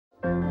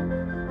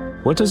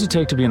What does it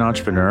take to be an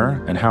entrepreneur,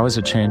 and how is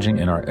it changing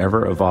in our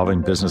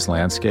ever-evolving business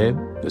landscape?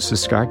 This is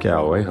Scott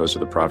Galloway, host of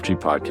the Prop G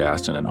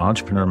podcast and an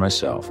entrepreneur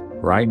myself.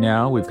 Right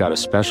now, we've got a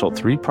special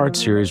 3-part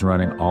series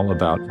running all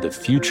about the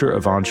future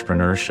of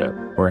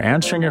entrepreneurship. We're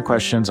answering your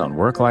questions on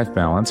work-life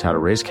balance, how to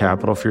raise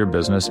capital for your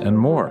business, and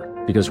more.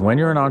 Because when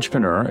you're an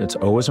entrepreneur, it's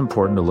always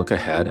important to look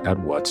ahead at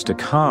what's to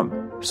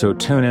come. So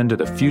tune in to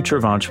the Future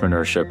of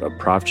Entrepreneurship, a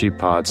Prop G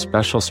pod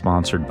special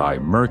sponsored by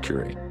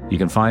Mercury. You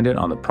can find it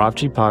on the Prop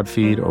G pod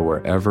feed or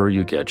wherever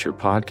you get your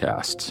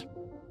podcasts.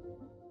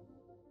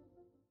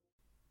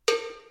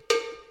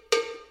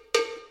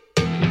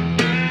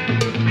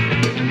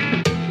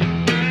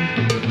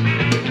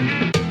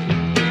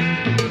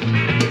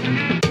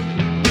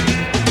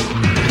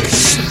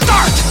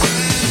 Start!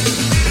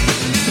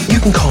 You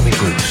can call me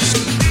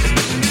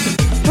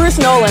Bruce. Bruce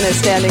Nolan is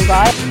standing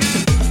by.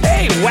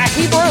 Hey,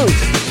 Wacky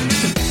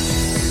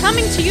Bruce!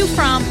 Coming to you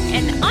from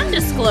an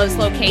undisclosed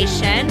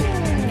location,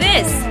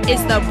 this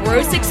is the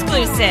Bruce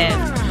Exclusive.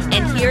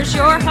 And here's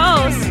your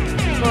host,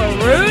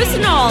 Bruce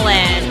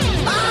Nolan.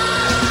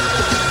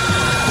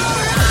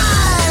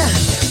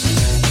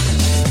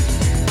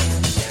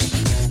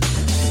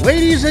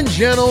 Ladies and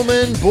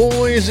gentlemen,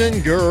 boys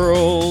and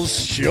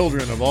girls,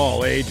 children of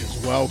all ages,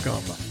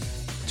 welcome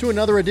to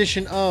another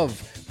edition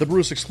of the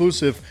Bruce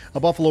Exclusive, a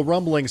Buffalo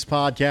Rumblings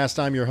podcast.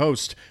 I'm your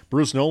host,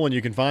 Bruce Nolan.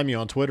 You can find me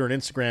on Twitter and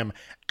Instagram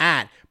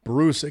at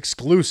Bruce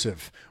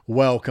Exclusive.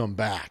 Welcome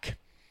back.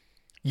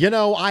 You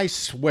know, I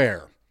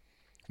swear,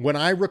 when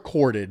I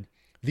recorded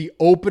the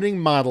opening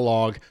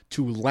monologue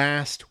to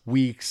last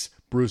week's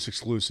Bruce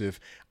Exclusive,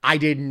 I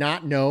did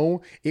not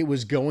know it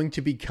was going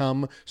to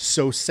become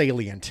so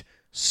salient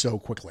so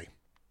quickly.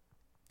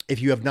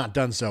 If you have not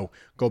done so,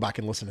 go back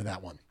and listen to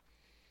that one.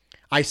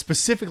 I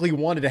specifically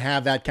wanted to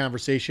have that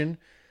conversation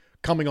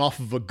coming off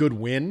of a good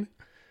win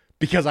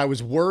because I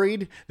was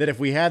worried that if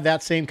we had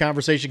that same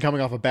conversation coming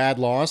off a bad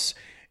loss,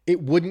 it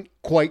wouldn't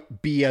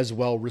quite be as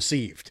well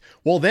received.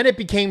 Well, then it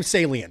became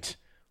salient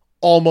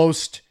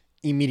almost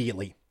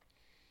immediately.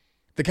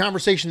 The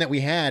conversation that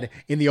we had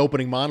in the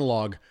opening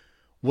monologue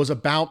was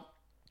about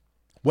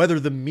whether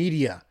the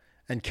media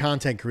and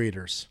content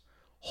creators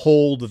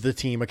hold the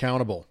team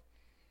accountable.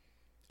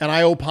 And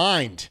I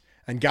opined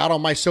and got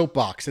on my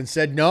soapbox and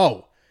said,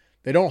 no,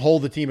 they don't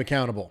hold the team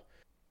accountable.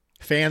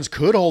 Fans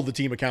could hold the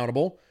team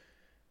accountable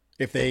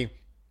if they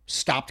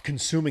stopped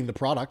consuming the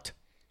product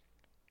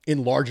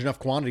in large enough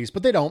quantities,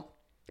 but they don't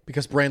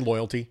because brand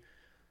loyalty.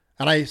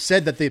 And I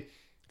said that the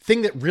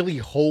thing that really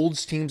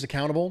holds teams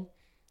accountable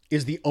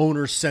is the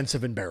owner's sense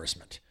of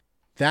embarrassment.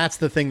 That's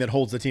the thing that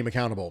holds the team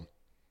accountable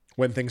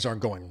when things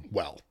aren't going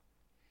well.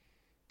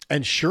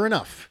 And sure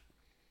enough,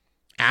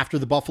 after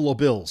the Buffalo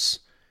Bills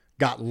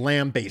got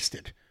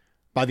lambasted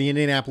by the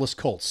Indianapolis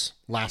Colts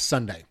last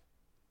Sunday,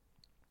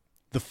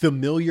 the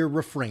familiar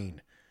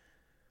refrain,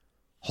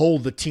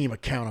 hold the team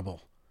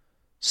accountable,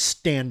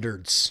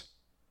 standards,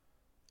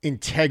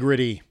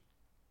 integrity.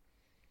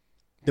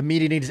 The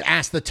media needs to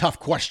ask the tough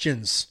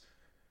questions.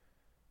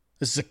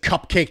 This is a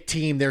cupcake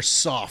team. They're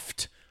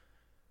soft.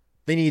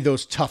 They need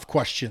those tough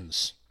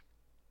questions.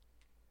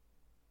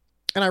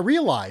 And I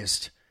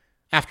realized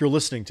after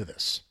listening to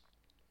this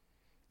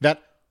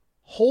that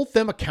hold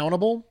them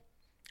accountable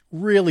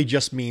really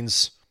just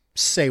means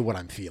say what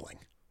I'm feeling.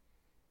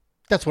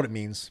 That's what it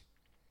means.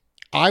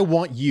 I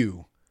want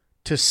you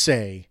to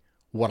say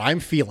what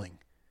I'm feeling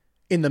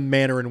in the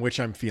manner in which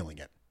I'm feeling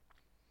it.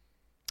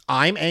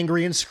 I'm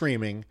angry and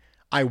screaming.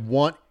 I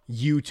want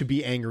you to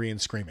be angry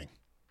and screaming.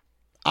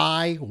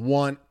 I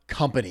want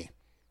company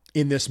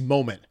in this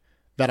moment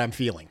that I'm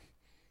feeling.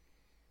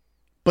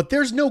 But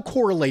there's no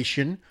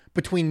correlation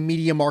between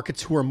media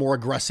markets who are more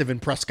aggressive in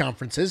press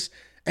conferences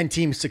and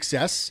team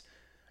success.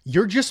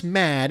 You're just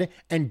mad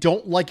and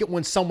don't like it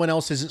when someone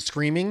else isn't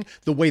screaming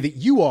the way that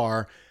you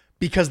are,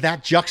 because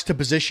that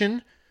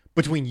juxtaposition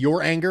between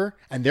your anger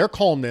and their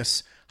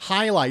calmness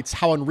highlights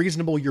how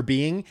unreasonable you're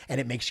being, and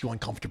it makes you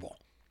uncomfortable.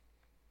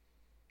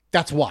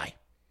 That's why.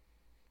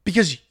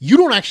 Because you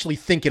don't actually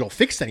think it'll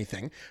fix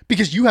anything,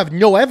 because you have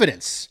no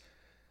evidence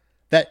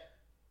that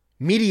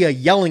media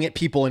yelling at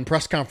people in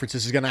press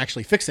conferences is going to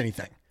actually fix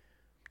anything.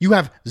 You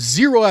have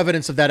zero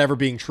evidence of that ever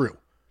being true.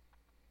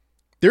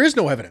 There is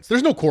no evidence.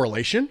 There's no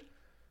correlation.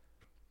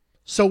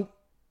 So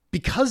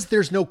because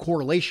there's no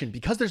correlation,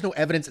 because there's no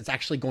evidence it's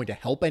actually going to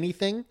help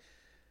anything,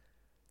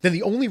 then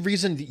the only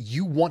reason that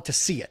you want to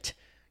see it,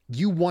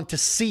 you want to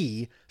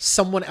see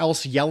someone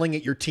else yelling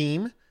at your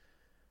team,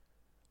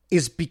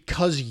 is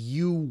because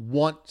you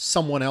want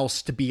someone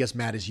else to be as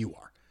mad as you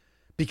are,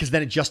 because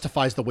then it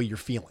justifies the way you're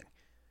feeling.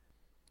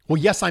 Well,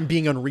 yes, I'm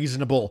being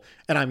unreasonable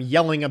and I'm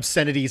yelling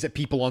obscenities at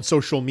people on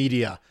social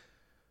media,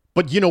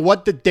 but you know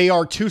what? That they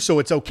are too, so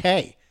it's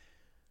okay.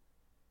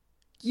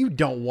 You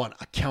don't want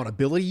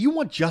accountability. You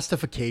want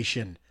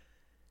justification.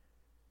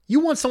 You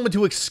want someone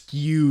to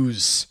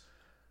excuse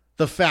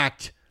the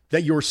fact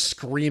that you're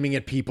screaming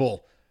at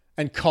people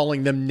and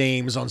calling them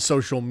names on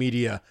social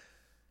media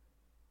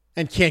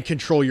and can't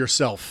control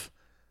yourself.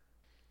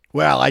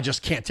 Well, I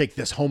just can't take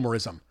this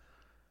homerism.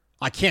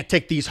 I can't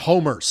take these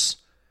homers.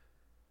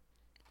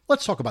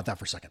 Let's talk about that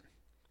for a second.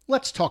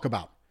 Let's talk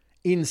about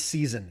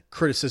in-season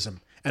criticism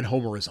and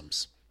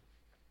homerisms.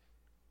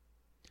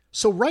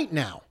 So right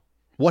now,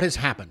 what has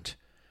happened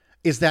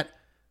is that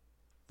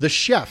the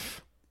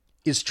chef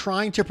is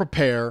trying to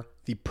prepare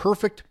the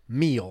perfect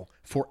meal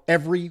for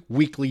every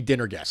weekly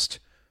dinner guest.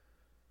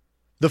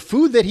 The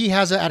food that he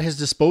has at his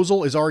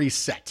disposal is already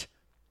set.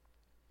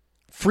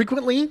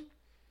 Frequently,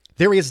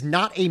 there is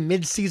not a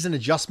mid-season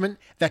adjustment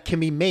that can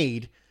be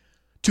made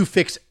to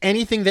fix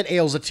anything that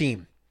ails a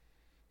team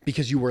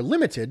because you are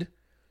limited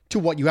to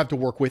what you have to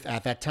work with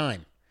at that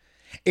time.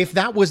 If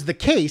that was the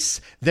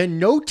case, then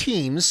no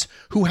teams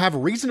who have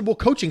reasonable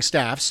coaching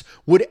staffs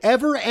would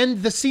ever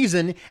end the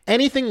season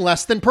anything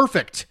less than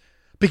perfect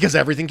because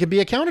everything can be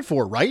accounted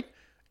for, right?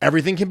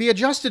 Everything can be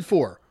adjusted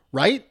for,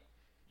 right?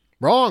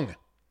 Wrong.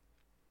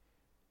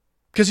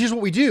 Because here's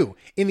what we do.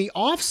 In the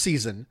off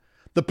season,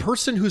 the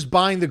person who's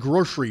buying the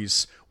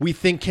groceries we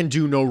think can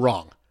do no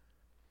wrong.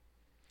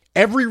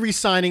 Every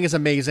re-signing is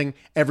amazing.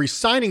 Every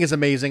signing is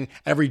amazing.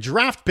 Every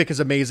draft pick is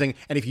amazing.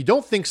 And if you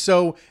don't think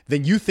so,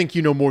 then you think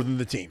you know more than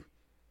the team.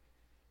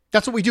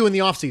 That's what we do in the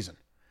offseason.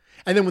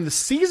 And then when the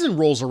season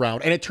rolls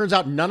around and it turns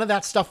out none of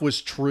that stuff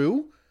was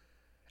true,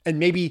 and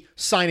maybe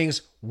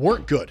signings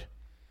weren't good,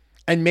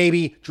 and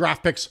maybe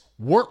draft picks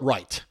weren't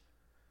right,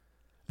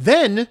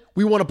 then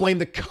we want to blame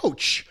the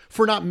coach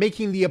for not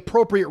making the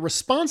appropriate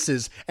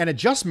responses and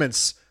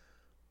adjustments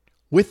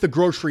with the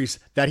groceries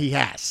that he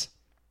has.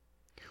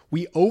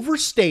 We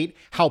overstate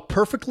how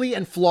perfectly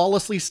and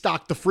flawlessly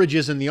stocked the fridge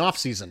is in the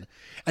offseason.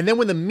 And then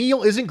when the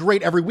meal isn't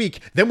great every week,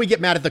 then we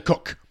get mad at the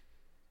cook.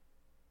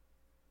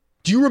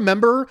 Do you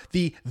remember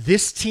the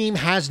 "this team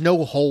has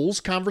no holes"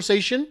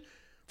 conversation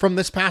from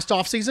this past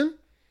offseason?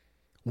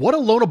 What a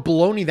load of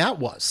baloney that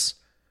was.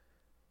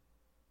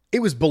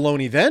 It was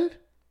baloney then.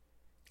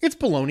 It's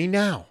baloney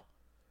now.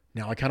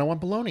 Now I kind of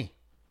want baloney.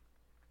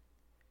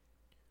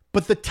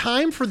 But the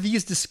time for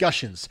these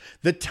discussions,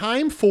 the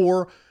time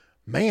for,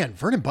 man,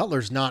 Vernon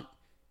Butler's not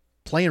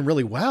playing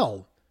really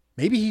well.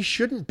 Maybe he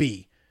shouldn't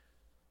be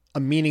a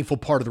meaningful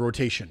part of the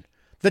rotation.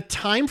 The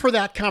time for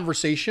that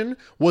conversation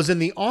was in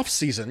the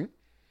offseason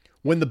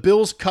when the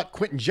Bills cut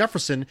Quentin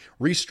Jefferson,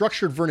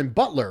 restructured Vernon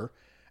Butler,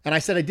 and I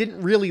said I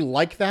didn't really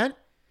like that,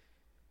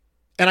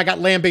 and I got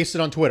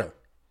lambasted on Twitter.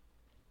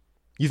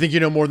 You think you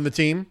know more than the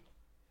team?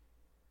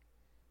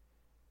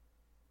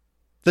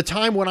 The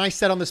time when I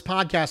said on this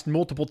podcast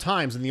multiple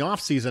times in the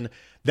offseason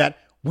that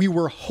we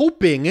were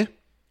hoping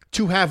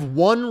to have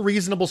one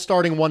reasonable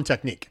starting one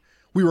technique.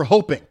 We were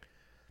hoping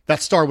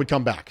that star would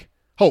come back.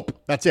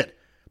 Hope. That's it.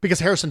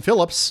 Because Harrison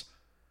Phillips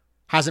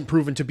hasn't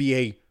proven to be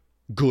a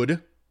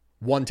good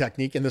one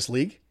technique in this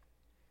league.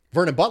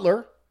 Vernon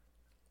Butler,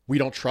 we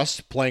don't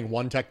trust playing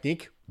one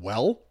technique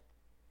well.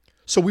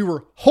 So we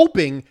were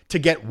hoping to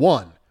get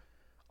one.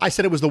 I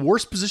said it was the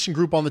worst position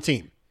group on the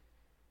team.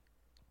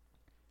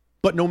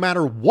 But no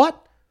matter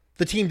what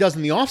the team does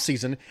in the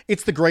offseason,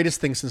 it's the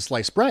greatest thing since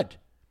sliced bread.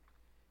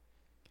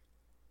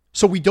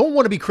 So we don't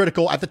want to be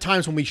critical at the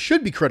times when we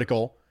should be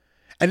critical.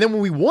 And then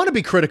when we want to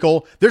be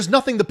critical, there's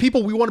nothing the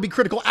people we want to be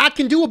critical at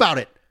can do about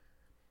it.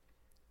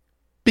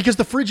 Because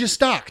the fridge is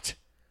stocked.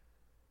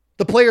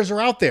 The players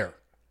are out there.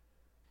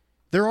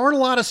 There aren't a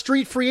lot of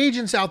street free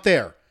agents out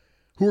there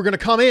who are going to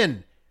come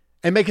in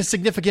and make a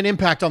significant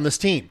impact on this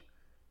team.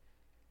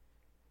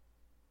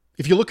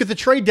 If you look at the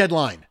trade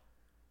deadline,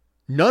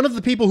 none of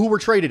the people who were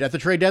traded at the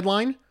trade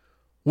deadline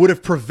would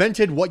have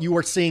prevented what you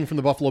are seeing from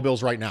the Buffalo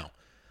Bills right now.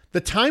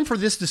 The time for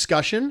this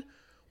discussion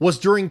was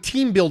during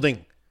team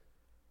building,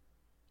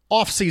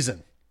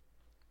 off-season,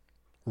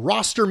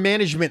 roster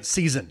management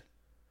season.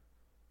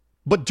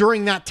 But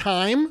during that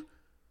time,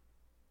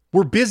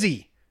 we're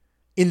busy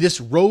in this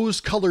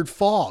rose-colored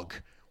fog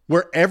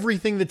where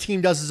everything the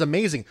team does is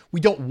amazing. We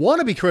don't want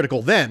to be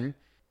critical then,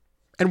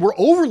 and we're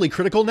overly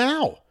critical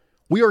now.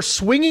 We are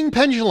swinging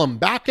pendulum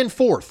back and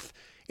forth.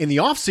 In the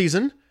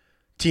offseason,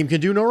 team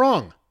can do no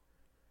wrong.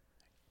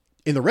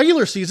 In the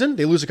regular season,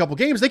 they lose a couple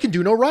games, they can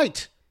do no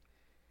right.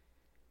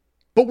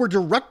 But we're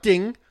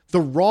directing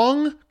the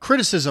wrong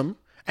criticism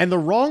and the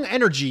wrong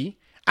energy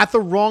at the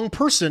wrong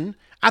person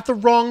at the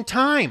wrong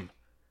time.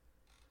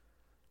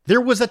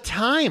 There was a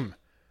time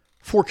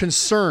for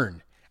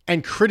concern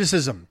and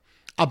criticism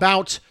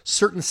about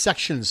certain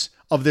sections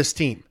of this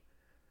team.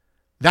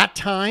 That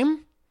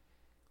time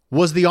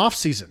was the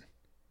offseason.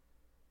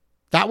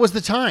 That was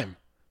the time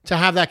to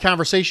have that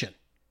conversation.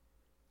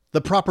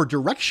 The proper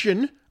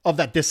direction of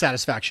that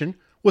dissatisfaction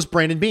was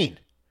Brandon Beane.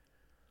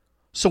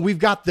 So we've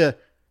got the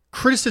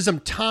criticism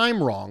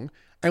time wrong,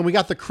 and we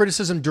got the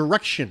criticism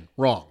direction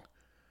wrong.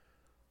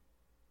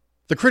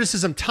 The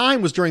criticism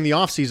time was during the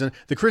offseason.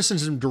 The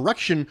criticism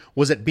direction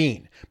was at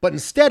Beane. But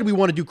instead, we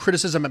want to do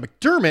criticism at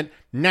McDermott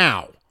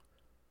now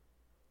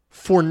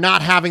for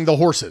not having the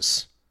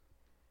horses.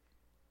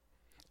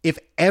 If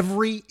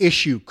every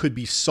issue could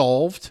be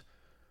solved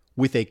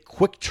with a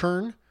quick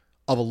turn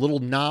of a little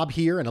knob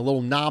here and a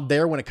little knob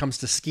there when it comes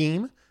to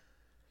scheme,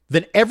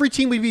 then every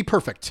team would be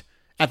perfect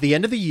at the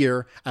end of the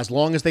year as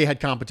long as they had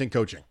competent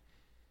coaching.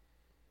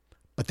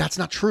 But that's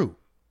not true.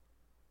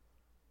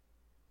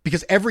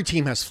 Because every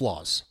team has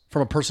flaws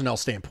from a personnel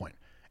standpoint.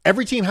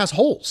 Every team has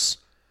holes.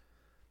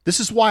 This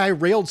is why I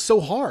railed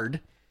so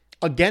hard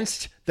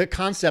against the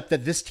concept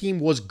that this team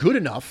was good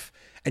enough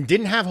and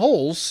didn't have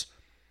holes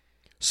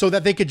so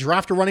that they could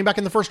draft a running back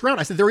in the first round.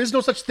 I said, there is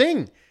no such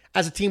thing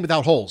as a team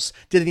without holes.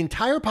 Did the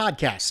entire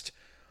podcast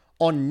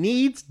on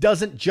needs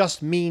doesn't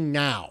just mean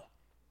now.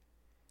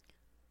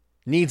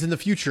 Needs in the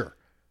future.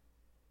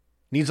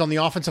 Needs on the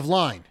offensive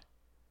line.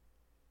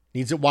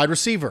 Needs at wide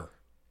receiver.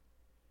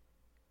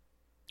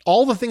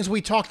 All the things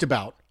we talked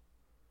about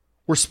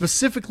were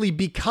specifically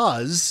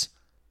because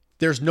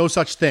there's no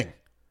such thing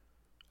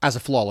as a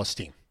flawless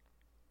team.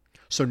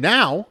 So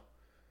now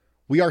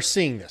we are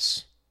seeing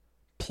this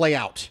play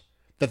out,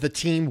 that the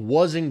team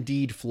was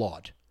indeed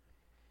flawed.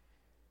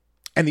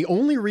 And the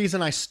only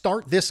reason I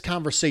start this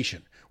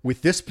conversation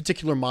with this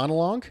particular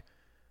monologue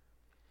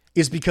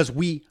is because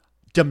we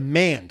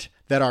demand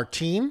that our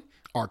team,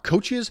 our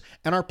coaches,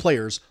 and our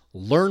players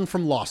learn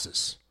from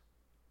losses.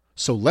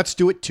 So let's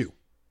do it too.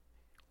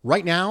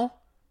 Right now,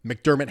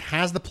 McDermott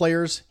has the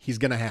players he's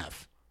going to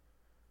have.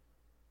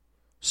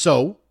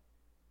 So,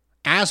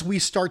 as we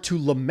start to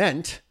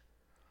lament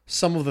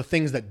some of the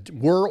things that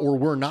were or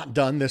were not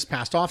done this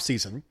past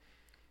offseason,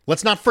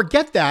 let's not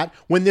forget that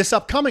when this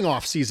upcoming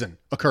offseason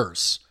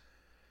occurs.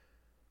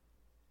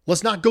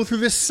 Let's not go through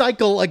this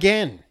cycle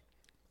again.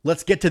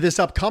 Let's get to this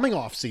upcoming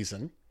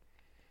offseason.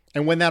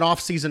 And when that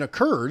offseason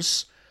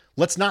occurs,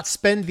 let's not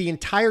spend the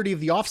entirety of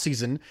the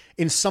offseason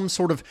in some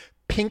sort of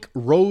pink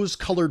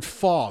rose-colored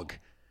fog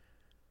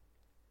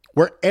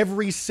where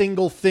every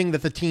single thing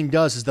that the team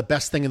does is the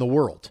best thing in the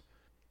world.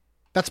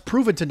 That's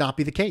proven to not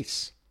be the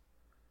case.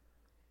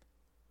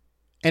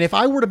 And if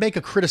I were to make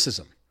a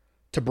criticism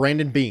to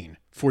Brandon Beane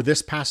for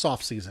this past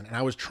offseason, and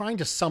I was trying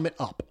to sum it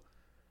up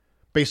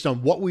based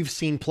on what we've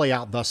seen play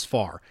out thus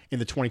far in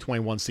the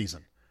 2021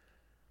 season,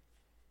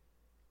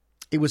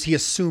 it was he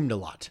assumed a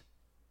lot.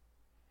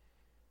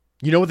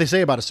 You know what they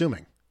say about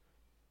assuming.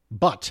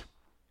 But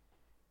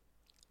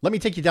let me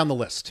take you down the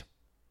list.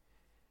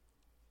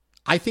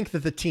 I think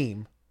that the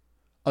team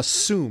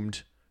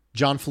assumed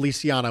John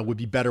Feliciano would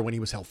be better when he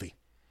was healthy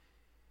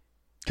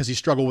because he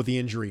struggled with the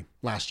injury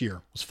last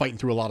year, was fighting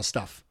through a lot of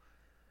stuff.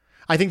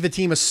 I think the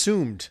team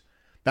assumed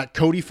that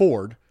Cody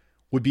Ford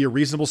would be a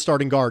reasonable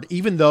starting guard,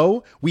 even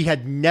though we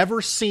had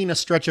never seen a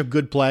stretch of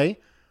good play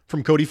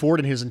from Cody Ford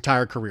in his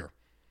entire career,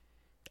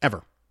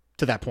 ever,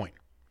 to that point.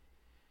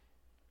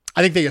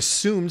 I think they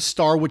assumed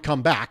Starr would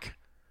come back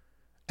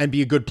and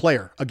be a good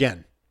player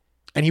again.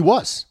 And he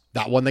was.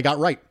 That one they got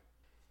right.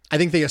 I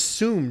think they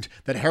assumed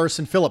that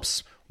Harrison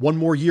Phillips, one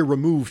more year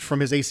removed from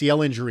his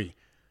ACL injury,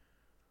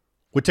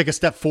 would take a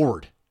step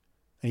forward.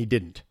 And he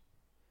didn't.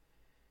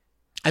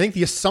 I think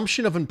the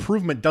assumption of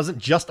improvement doesn't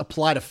just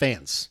apply to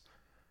fans.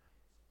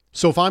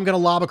 So if I'm going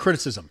to lob a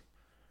criticism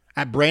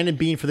at Brandon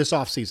Beane for this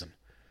offseason,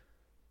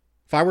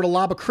 if I were to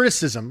lob a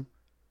criticism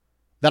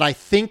that I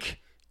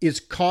think is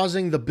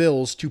causing the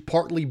Bills to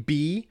partly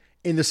be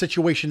in the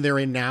situation they're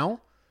in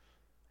now,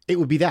 it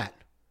would be that.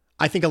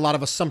 I think a lot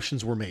of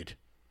assumptions were made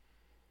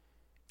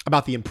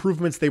about the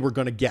improvements they were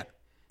going to get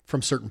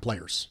from certain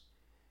players.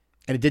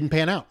 And it didn't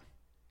pan out.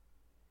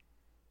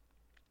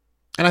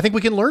 And I think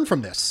we can learn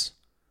from this.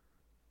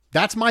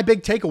 That's my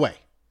big takeaway.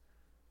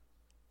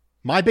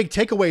 My big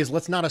takeaway is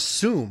let's not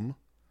assume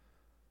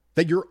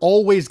that you're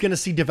always going to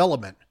see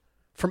development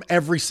from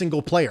every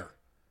single player.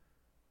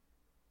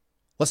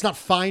 Let's not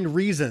find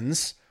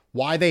reasons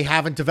why they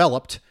haven't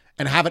developed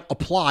and have it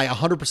apply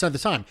 100% of the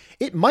time.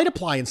 It might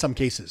apply in some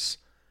cases.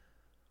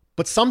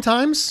 But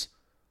sometimes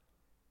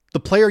the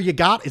player you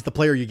got is the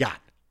player you got.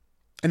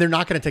 And they're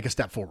not going to take a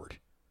step forward.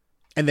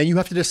 And then you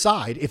have to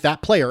decide if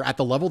that player at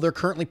the level they're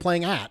currently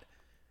playing at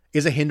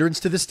is a hindrance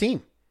to this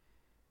team.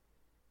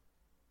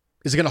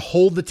 Is it going to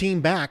hold the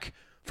team back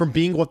from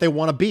being what they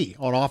want to be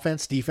on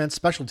offense, defense,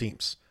 special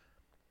teams?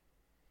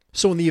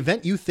 So in the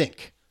event you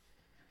think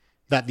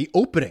that the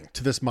opening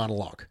to this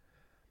monologue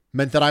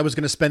meant that I was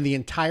going to spend the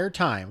entire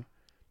time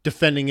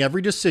defending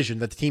every decision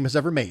that the team has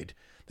ever made,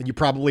 then you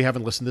probably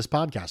haven't listened to this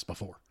podcast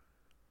before.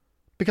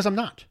 Because I'm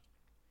not.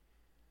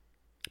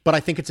 But I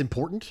think it's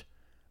important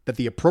that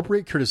the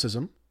appropriate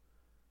criticism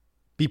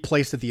be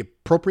placed at the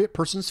appropriate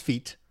person's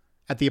feet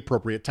at the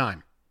appropriate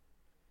time.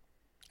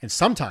 And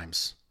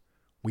sometimes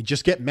we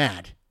just get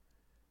mad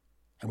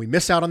and we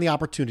miss out on the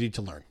opportunity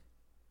to learn.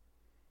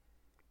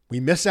 We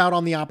miss out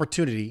on the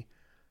opportunity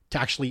to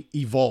actually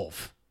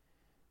evolve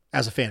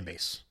as a fan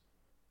base,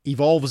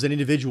 evolve as an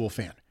individual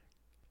fan.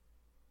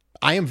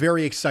 I am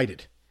very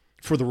excited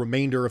for the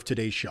remainder of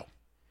today's show.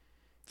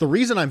 The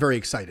reason I'm very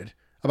excited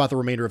about the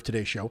remainder of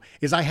today's show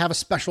is I have a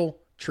special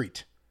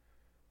treat.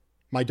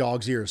 My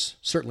dog's ears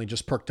certainly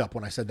just perked up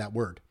when I said that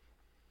word.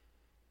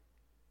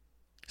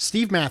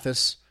 Steve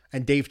Mathes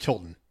and Dave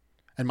Tilton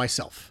and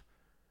myself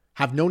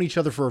have known each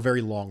other for a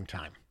very long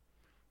time.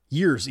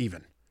 Years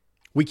even.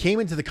 We came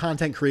into the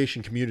content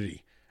creation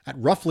community at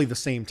roughly the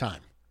same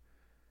time.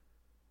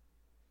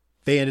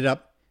 They ended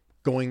up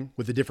going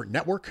with a different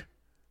network.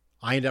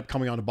 I ended up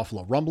coming on to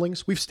Buffalo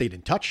Rumblings. We've stayed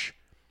in touch.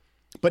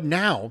 But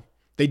now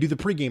they do the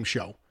pregame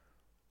show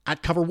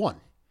at Cover One.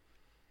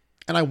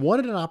 And I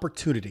wanted an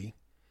opportunity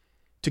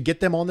to get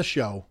them on the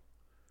show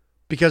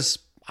because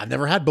I've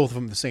never had both of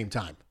them at the same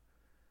time.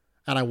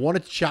 And I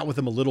wanted to chat with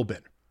them a little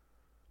bit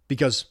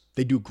because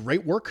they do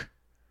great work.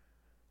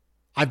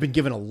 I've been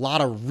given a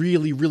lot of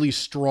really, really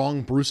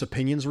strong Bruce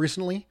opinions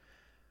recently,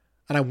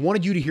 and I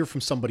wanted you to hear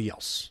from somebody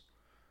else.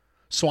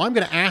 So I'm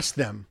going to ask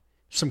them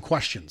some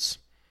questions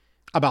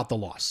about the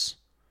loss,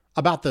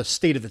 about the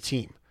state of the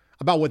team,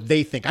 about what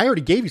they think. I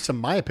already gave you some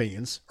of my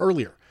opinions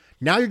earlier.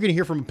 Now you're going to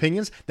hear from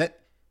opinions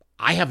that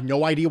I have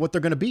no idea what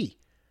they're going to be.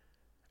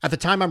 At the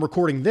time I'm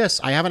recording this,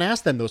 I haven't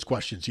asked them those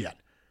questions yet.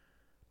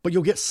 But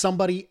you'll get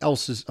somebody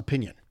else's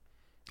opinion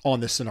on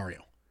this scenario.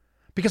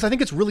 Because I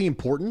think it's really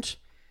important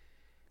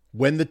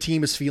when the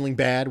team is feeling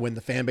bad, when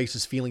the fan base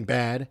is feeling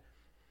bad,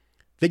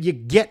 that you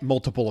get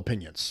multiple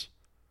opinions,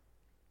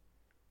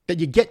 that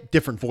you get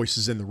different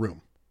voices in the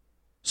room.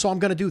 So I'm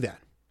going to do that.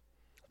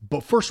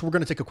 But first, we're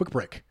going to take a quick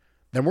break.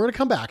 Then we're going to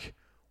come back.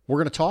 We're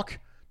going to talk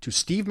to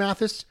Steve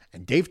Mathes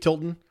and Dave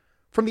Tilton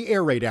from the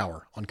Air Raid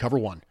Hour on Cover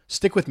One.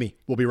 Stick with me.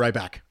 We'll be right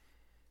back.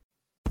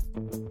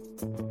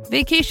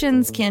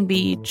 Vacations can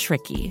be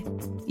tricky.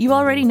 You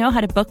already know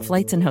how to book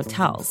flights and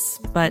hotels,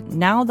 but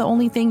now the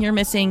only thing you're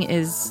missing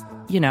is,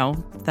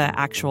 the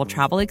actual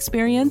travel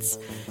experience.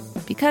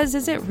 Because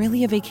is it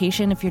really a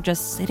vacation if you're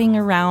just sitting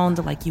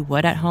around like you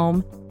would at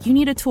home? You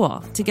need a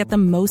tool to get the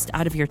most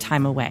out of your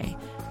time away.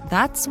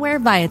 That's where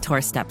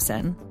Viator steps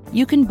in.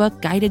 You can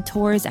book guided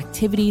tours,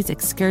 activities,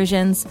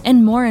 excursions,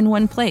 and more in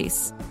one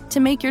place to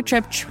make your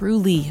trip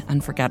truly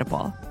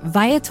unforgettable.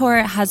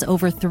 Viator has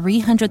over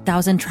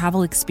 300,000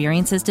 travel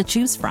experiences to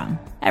choose from.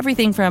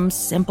 Everything from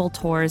simple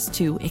tours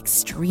to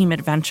extreme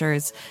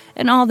adventures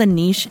and all the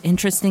niche,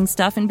 interesting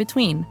stuff in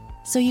between.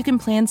 So you can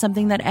plan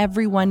something that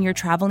everyone you're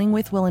traveling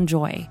with will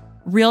enjoy.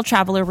 Real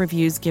traveler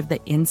reviews give the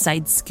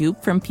inside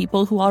scoop from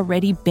people who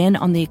already been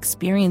on the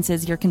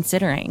experiences you're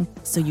considering,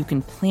 so you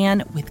can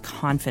plan with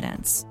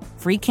confidence.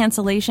 Free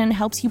cancellation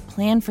helps you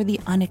plan for the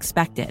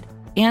unexpected.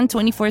 And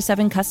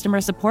 24/7 customer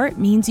support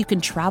means you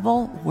can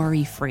travel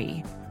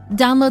worry-free.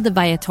 Download the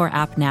Viator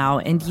app now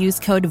and use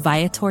code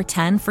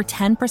Viator10 for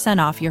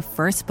 10% off your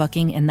first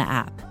booking in the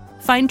app.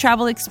 Find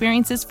travel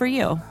experiences for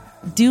you.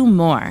 Do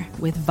more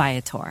with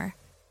Viator.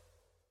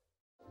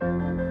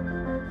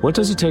 What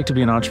does it take to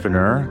be an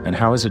entrepreneur, and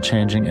how is it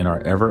changing in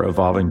our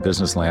ever-evolving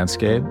business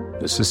landscape?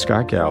 This is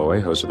Scott Galloway,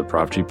 host of the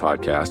Prop G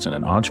podcast and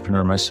an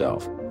entrepreneur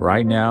myself.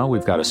 Right now,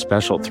 we've got a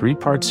special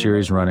 3-part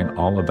series running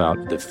all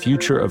about the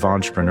future of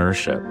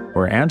entrepreneurship.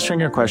 We're answering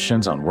your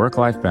questions on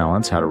work-life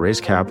balance, how to raise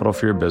capital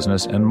for your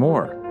business, and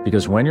more.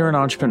 Because when you're an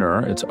entrepreneur,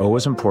 it's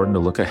always important to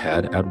look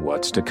ahead at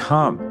what's to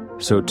come.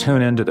 So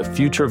tune in to the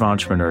Future of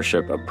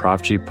Entrepreneurship, a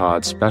Prop G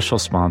pod special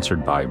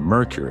sponsored by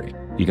Mercury.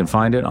 You can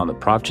find it on the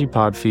Prop G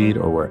pod feed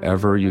or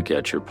wherever you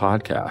get your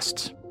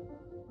podcasts.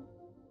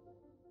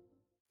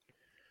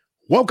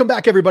 Welcome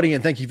back, everybody,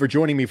 and thank you for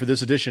joining me for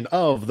this edition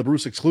of the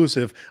Bruce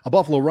Exclusive, a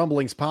Buffalo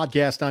Rumblings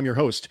podcast. I'm your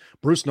host,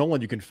 Bruce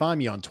Nolan. You can find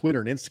me on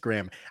Twitter and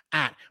Instagram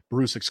at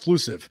Bruce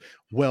Exclusive.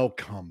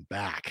 Welcome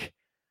back.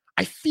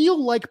 I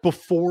feel like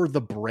before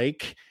the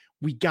break,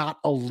 we got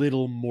a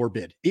little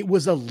morbid. It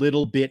was a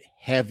little bit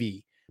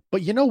heavy.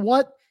 But you know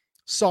what?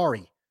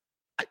 Sorry,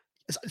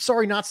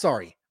 not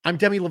sorry. I'm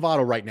Demi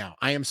Lovato right now.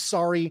 I am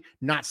sorry,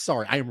 not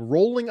sorry. I am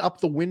rolling up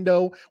the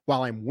window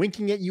while I'm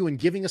winking at you and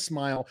giving a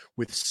smile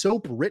with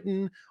soap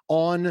written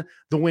on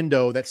the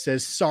window that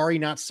says sorry,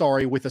 not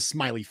sorry with a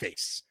smiley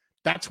face.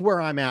 That's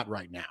where I'm at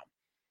right now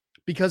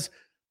because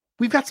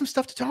we've got some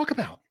stuff to talk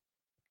about.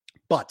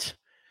 But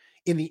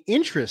in the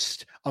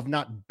interest of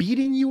not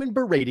beating you and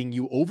berating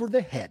you over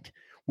the head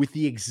with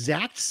the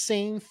exact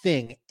same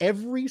thing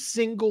every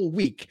single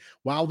week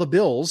while the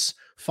Bills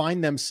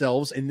find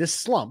themselves in this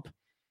slump,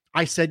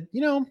 I said,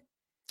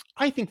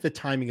 I think the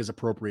timing is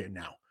appropriate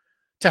now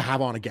to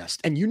have on a guest.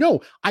 And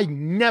I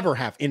never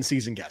have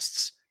in-season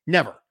guests.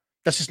 Never.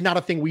 That's just not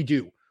a thing we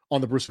do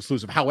on the Bruce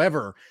Exclusive.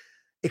 However,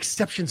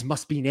 exceptions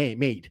must be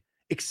made.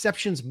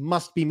 Exceptions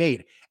must be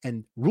made.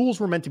 And rules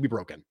were meant to be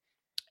broken.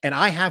 And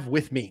I have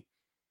with me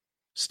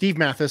Steve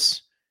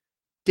Mathes,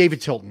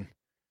 David Tilton.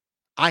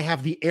 I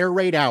have the Air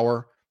Raid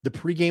Hour, the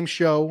pregame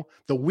show,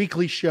 the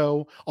weekly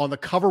show on the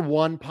Cover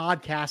One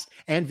podcast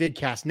and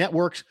vidcast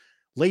networks.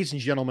 Ladies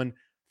and gentlemen,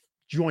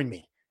 join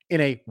me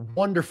in a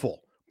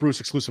wonderful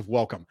Bruce Exclusive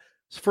welcome.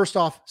 First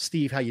off,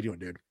 Steve, how you doing,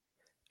 dude?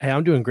 Hey,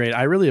 I'm doing great.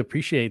 I really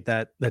appreciate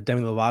that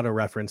Demi Lovato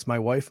reference. My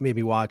wife made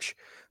me watch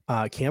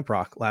Camp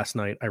Rock last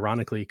night,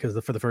 ironically, because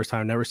for the first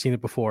time, I've never seen it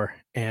before.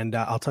 And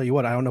I'll tell you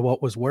what, I don't know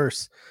what was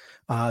worse,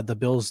 the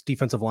Bills'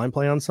 defensive line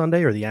play on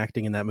Sunday or the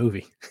acting in that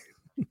movie.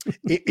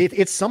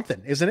 It's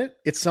something, isn't it?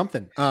 It's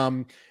something.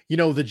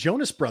 The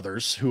Jonas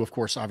Brothers, who of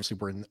course obviously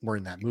were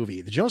in that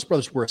movie, the Jonas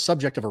Brothers were a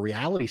subject of a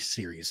reality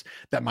series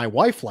that my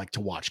wife liked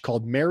to watch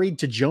called Married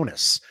to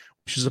Jonas,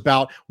 which is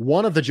about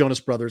one of the Jonas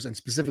Brothers and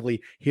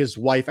specifically his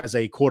wife as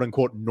a quote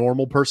unquote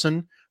normal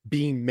person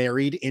being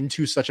married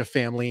into such a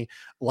family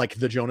like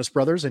the Jonas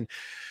Brothers. And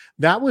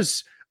that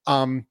was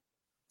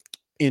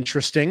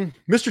interesting.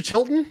 Mr.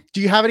 Tilton, do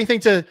you have anything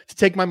to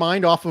take my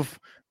mind off of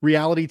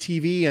reality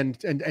TV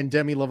and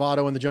Demi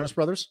Lovato and the Jonas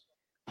Brothers?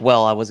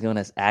 Well, I was going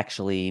to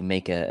actually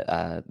make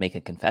a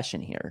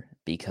confession here,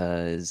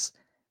 because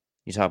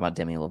you talk about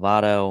Demi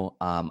Lovato.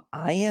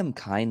 I am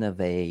kind of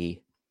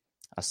a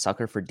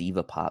sucker for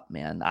diva pop,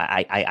 man.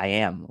 I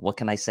am. What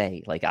can I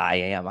say? Like, I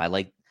am. I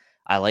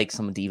like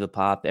some diva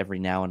pop every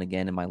now and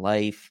again in my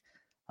life.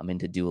 I'm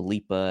into Dua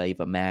Lipa,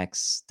 Ava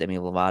Max, Demi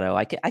Lovato.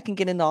 I can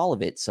get into all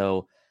of it.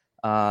 So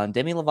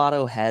Demi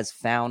Lovato has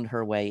found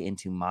her way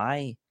into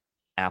my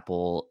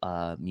Apple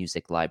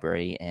Music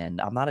library,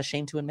 and I'm not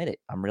ashamed to admit it.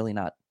 I'm really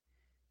not.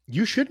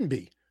 You shouldn't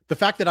be. The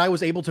fact that I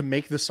was able to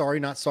make the Sorry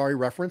Not Sorry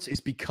reference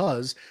is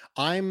because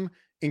I'm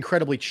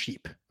incredibly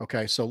cheap.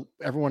 Okay. So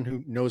everyone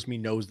who knows me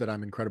knows that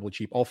I'm incredibly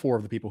cheap. All four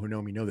of the people who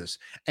know me know this.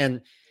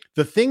 And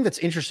the thing that's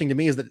interesting to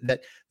me is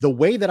that the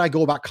way that I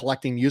go about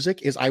collecting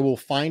music is I will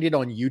find it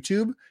on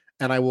YouTube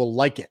and I will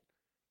like it.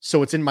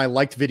 So it's in my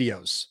liked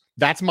videos.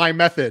 That's my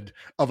method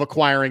of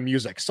acquiring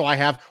music. So I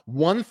have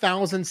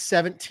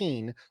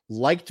 1,017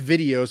 liked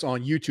videos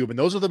on YouTube, and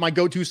those are my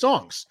go-to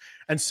songs.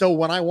 And so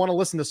when I want to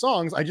listen to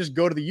songs, I just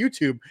go to the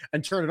YouTube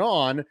and turn it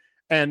on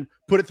and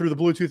put it through the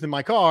Bluetooth in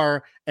my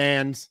car,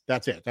 and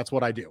that's it. That's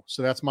what I do.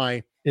 So that's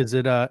my... Is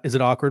it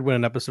awkward when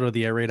an episode of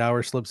the Air Raid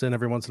Hour slips in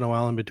every once in a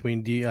while in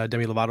between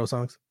Demi Lovato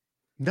songs?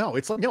 No,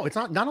 it's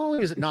not. Not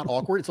only is it not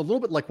awkward, it's a little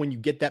bit like when you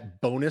get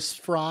that bonus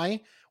fry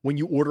when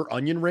you order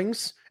onion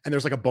rings and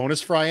there's like a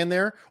bonus fry in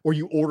there, or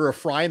you order a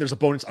fry and there's a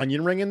bonus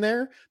onion ring in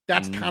there.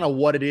 That's kind of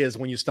what it is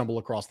when you stumble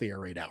across the Air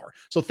Raid Hour.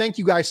 So thank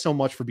you guys so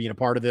much for being a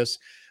part of this.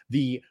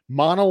 The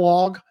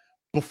monologue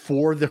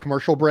before the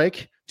commercial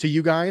break to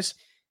you guys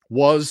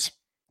was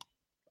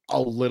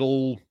a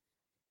little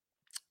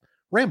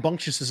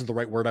rambunctious isn't the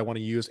right word I want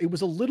to use. It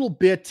was a little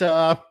bit,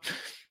 I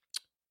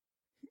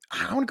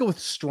want to go with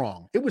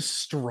strong. It was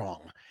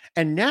strong.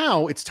 And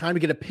now it's time to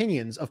get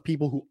opinions of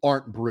people who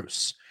aren't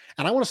Bruce.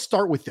 And I want to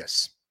start with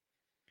this.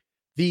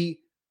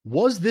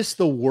 Was this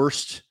the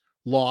worst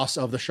loss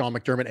of the Sean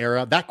McDermott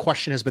era? That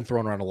question has been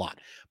thrown around a lot.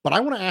 But I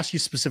want to ask you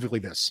specifically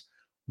this.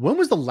 When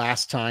was the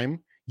last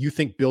time you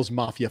think Bills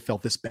Mafia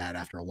felt this bad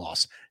after a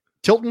loss?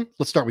 Tilton,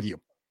 let's start with you.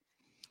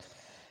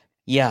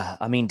 Yeah,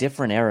 I mean,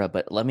 different era,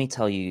 but let me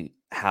tell you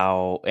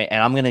how,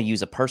 and I'm going to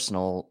use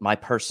my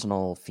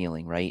personal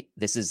feeling, right?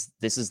 This is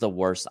the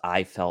worst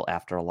I felt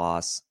after a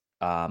loss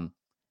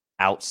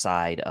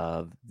outside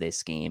of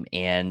this game.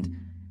 And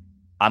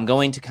I'm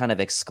going to kind of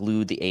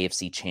exclude the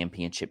AFC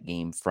Championship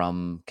game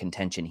from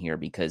contention here,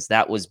 because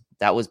that was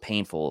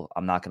painful.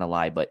 I'm not going to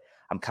lie, but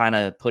I'm kind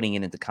of putting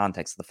it into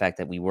context of the fact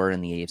that we were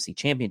in the AFC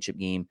Championship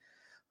game.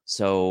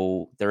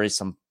 So there is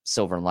some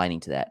silver lining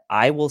to that.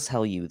 I will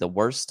tell you, the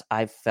worst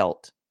I've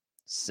felt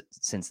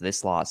since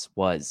this loss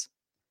was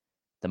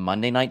the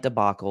Monday night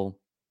debacle,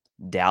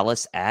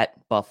 Dallas at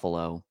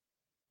Buffalo,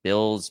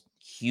 Bills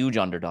huge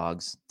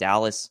underdogs,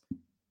 Dallas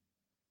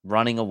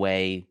running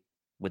away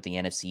with the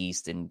NFC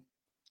East and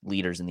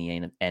leaders in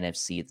the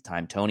NFC at the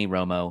time. Tony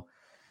Romo,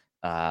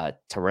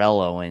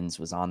 Terrell Owens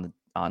was on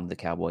the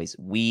Cowboys.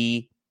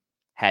 We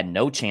had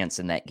no chance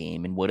in that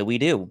game. And what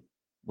do?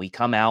 We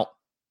come out,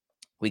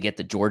 we get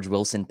the George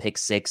Wilson pick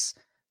six.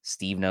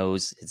 Steve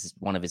knows it's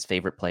one of his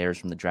favorite players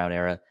from the drought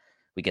era.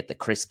 We get the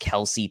Chris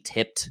Kelsey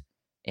tipped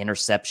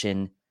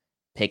interception,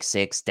 pick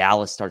six.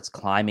 Dallas starts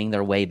climbing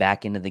their way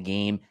back into the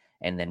game.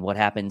 And then what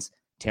happens?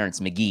 Terrence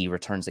McGee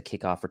returns a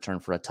kickoff return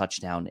for a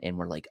touchdown. And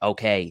we're like,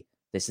 okay,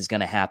 this is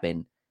going to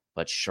happen.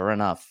 But sure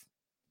enough,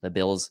 the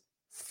Bills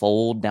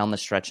fold down the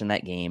stretch in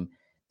that game.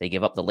 They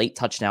give up the late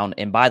touchdown.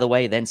 And by the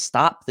way, then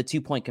stop the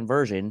 2-point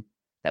conversion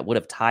that would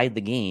have tied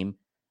the game,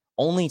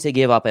 only to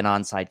give up an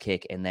onside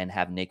kick and then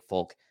have Nick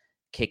Folk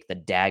kick the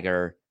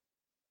dagger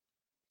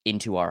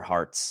into our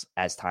hearts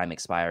as time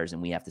expires.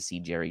 And we have to see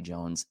Jerry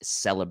Jones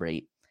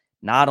celebrate.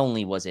 Not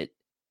only was it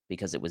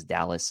because it was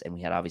Dallas and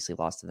we had obviously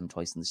lost to them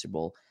twice in the Super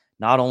Bowl,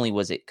 not only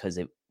was it because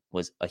it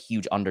was a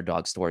huge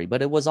underdog story,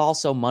 but it was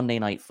also Monday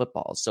Night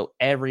Football. So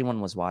everyone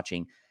was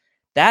watching.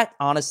 That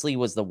honestly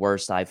was the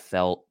worst I've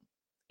felt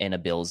in a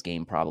Bills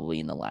game probably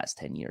in the last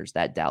 10 years,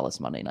 that Dallas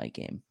Monday night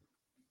game.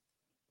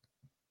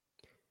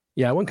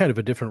 Yeah, I went kind of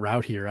a different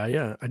route here.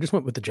 I just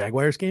went with the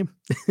Jaguars game.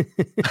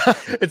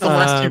 It's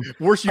the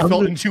worst you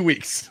felt in 2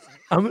 weeks.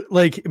 I'm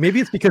like, maybe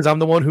it's because I'm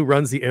the one who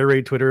runs the Air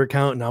Raid Twitter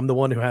account and I'm the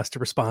one who has to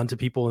respond to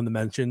people in the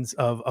mentions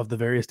of the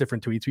various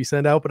different tweets we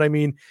send out. But I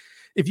mean,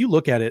 if you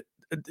look at it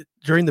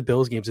during the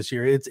Bills games this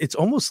year, it's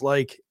almost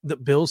like the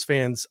Bills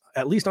fans,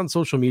 at least on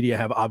social media,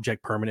 have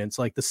object permanence.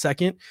 Like the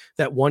second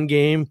that one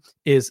game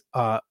is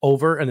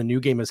over and a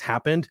new game has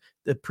happened,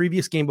 the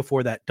previous game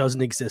before that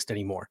doesn't exist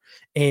anymore.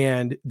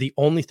 And the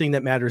only thing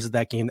that matters is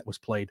that game that was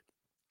played.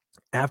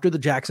 After the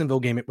Jacksonville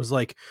game, it was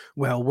like,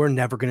 well, we're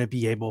never going to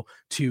be able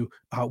to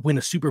win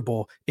a Super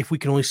Bowl if we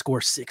can only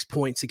score 6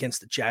 points against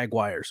the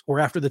Jaguars. Or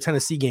after the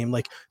Tennessee game,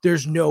 like,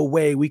 there's no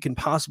way we can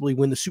possibly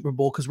win the Super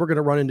Bowl because we're going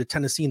to run into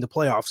Tennessee in the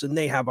playoffs and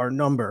they have our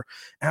number.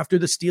 After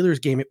the Steelers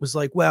game, it was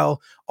like,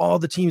 well, all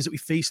the teams that we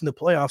face in the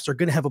playoffs are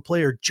going to have a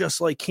player just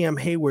like Cam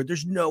Hayward.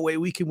 There's no way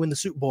we can win the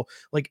Super Bowl.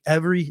 Like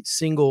every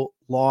single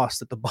loss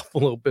that the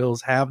Buffalo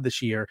Bills have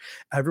this year,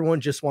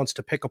 everyone just wants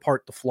to pick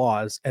apart the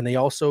flaws, and they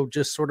also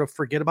just sort of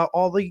forget about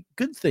all the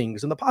good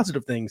things and the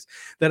positive things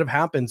that have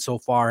happened so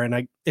far.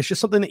 And it's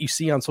just something that you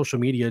see on social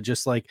media,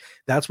 just like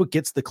that's what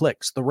gets the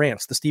clicks, the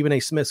rants, the Stephen A.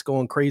 Smiths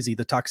going crazy,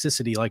 the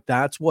toxicity, like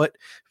that's what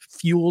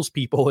fuels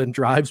people and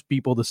drives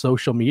people to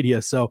social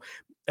media. So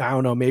I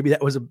don't know, maybe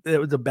it was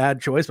a bad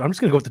choice, but I'm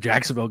just going to go with the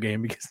Jacksonville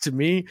game because to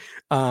me,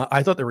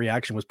 I thought the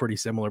reaction was pretty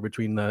similar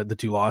between the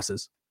two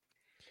losses.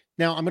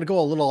 Now I'm going to go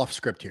a little off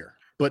script here,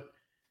 but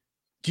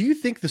do you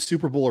think the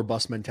Super Bowl or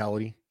bust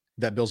mentality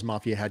that Bills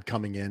Mafia had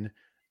coming in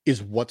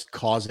is what's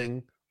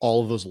causing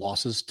all of those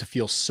losses to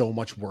feel so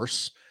much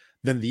worse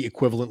than the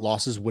equivalent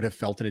losses would have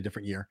felt in a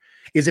different year?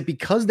 Is it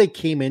because they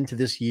came into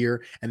this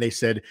year and they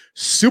said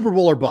Super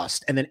Bowl or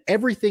bust, and then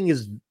everything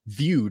is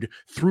viewed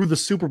through the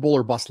Super Bowl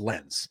or bust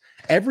lens?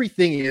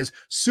 Everything is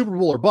Super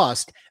Bowl or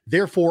bust.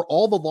 Therefore,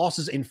 all the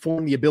losses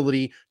inform the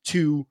ability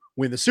to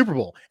win the Super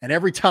Bowl. And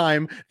every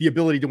time the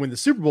ability to win the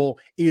Super Bowl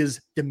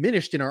is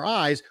diminished in our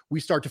eyes, we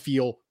start to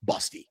feel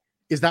busty.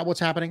 Is that what's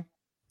happening?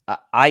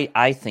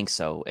 I think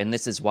so. And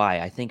this is why.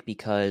 I think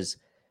because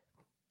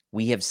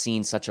we have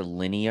seen such a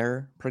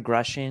linear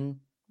progression,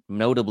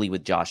 notably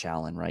with Josh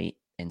Allen, right?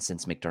 And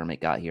since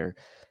McDermott got here,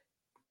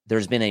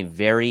 there's been a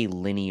very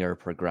linear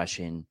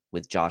progression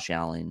with Josh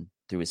Allen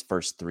through his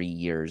first 3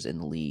 years in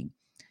the league.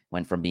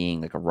 Went from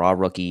being like a raw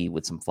rookie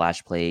with some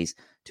flash plays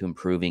to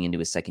improving into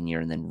his second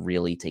year and then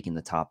really taking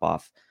the top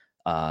off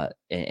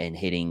and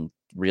hitting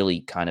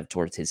really kind of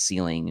towards his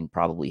ceiling and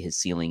probably his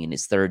ceiling in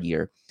his third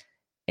year.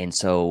 And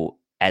so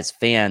as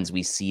fans,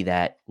 we see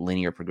that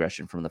linear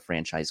progression from the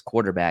franchise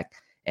quarterback.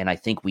 And I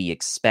think we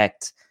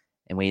expect,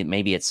 and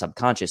maybe it's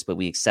subconscious, but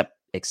we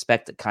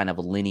expect a kind of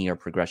a linear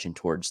progression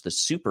towards the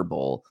Super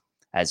Bowl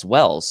as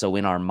well. So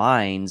in our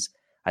minds,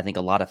 I think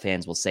a lot of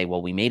fans will say,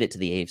 well, we made it to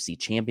the AFC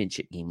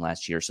Championship game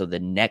last year, so the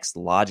next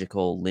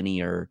logical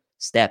linear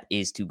step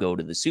is to go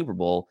to the Super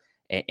Bowl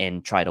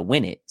and try to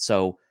win it.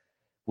 So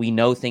we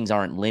know things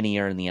aren't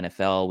linear in the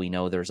NFL. We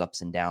know there's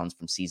ups and downs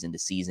from season to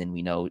season.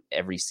 We know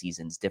every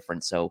season's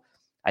different. So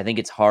I think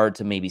it's hard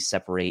to maybe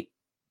separate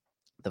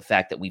the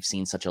fact that we've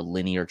seen such a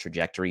linear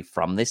trajectory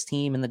from this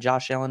team in the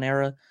Josh Allen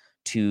era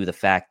to the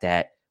fact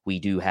that we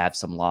do have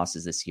some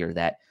losses this year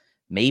that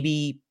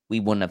maybe we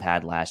wouldn't have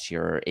had last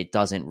year. It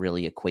doesn't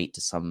really equate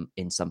to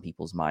in some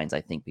people's minds,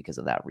 I think, because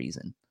of that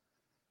reason.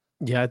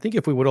 Yeah, I think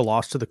if we would have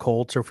lost to the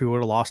Colts or if we would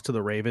have lost to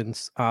the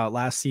Ravens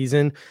last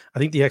season, I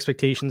think the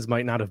expectations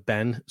might not have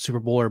been Super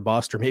Bowl or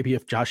bust, or maybe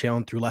if Josh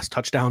Allen threw less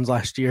touchdowns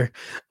last year,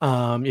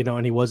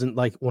 and he wasn't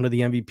like one of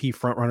the MVP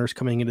front runners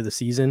coming into the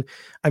season.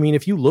 I mean,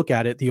 if you look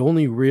at it, the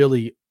only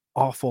really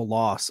awful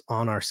loss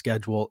on our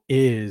schedule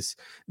is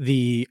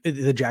the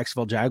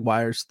Jacksonville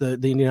Jaguars. The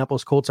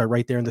Indianapolis Colts are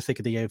right there in the thick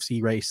of the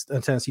AFC race.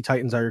 The Tennessee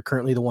Titans are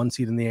currently the 1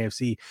 seed in the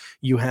AFC.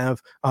 You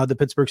have the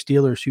Pittsburgh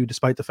Steelers, who,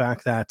 despite the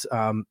fact that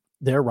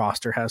their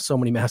roster has so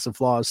many massive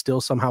flaws,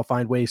 still somehow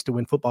find ways to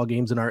win football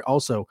games and are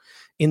also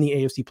in the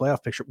AFC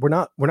playoff picture. We're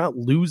not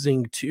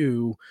losing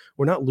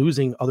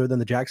other than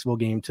the Jacksonville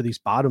game to these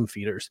bottom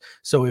feeders.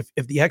 So if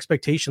the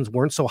expectations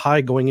weren't so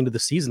high going into the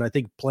season, I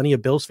think plenty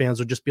of Bills fans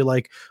would just be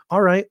like,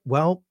 all right,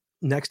 well,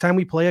 next time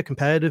we play a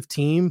competitive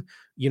team,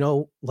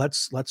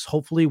 let's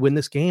hopefully win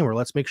this game, or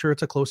let's make sure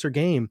it's a closer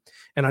game.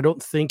 And I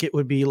don't think it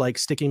would be like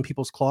sticking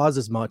people's claws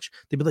as much.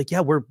 They'd be like, yeah,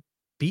 we're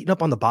beating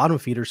up on the bottom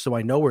feeders, so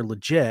I know we're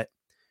legit.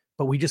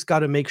 But we just got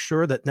to make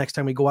sure that next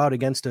time we go out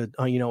against a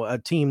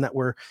team that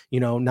we're,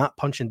 not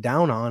punching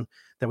down on,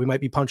 that we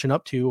might be punching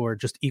up to, or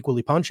just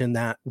equally punching,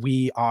 that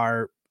we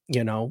are,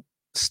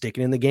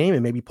 sticking in the game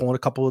and maybe pulling a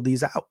couple of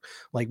these out.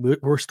 Like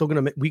we're still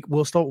going to,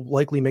 we'll still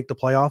likely make the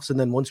playoffs. And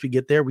then once we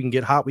get there, we can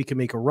get hot, we can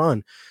make a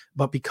run.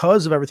 But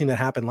because of everything that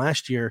happened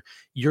last year,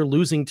 you're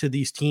losing to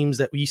these teams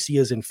that we see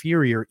as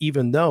inferior,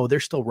 even though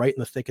they're still right in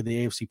the thick of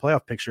the AFC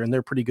playoff picture, and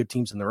they're pretty good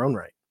teams in their own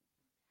right.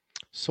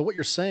 So what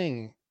you're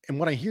saying, and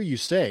what I hear you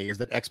say, is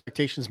that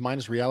expectations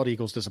minus reality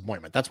equals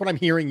disappointment. That's what I'm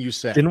hearing you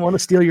say. Didn't want to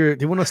steal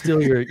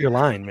your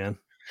line, man.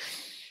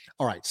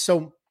 All right.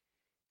 So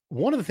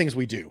one of the things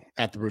we do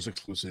at the Bruce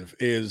Exclusive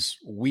is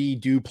we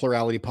do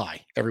plurality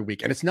pie every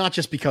week. And it's not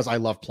just because I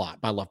love pie.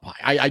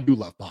 I do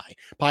love pie.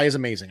 Pie is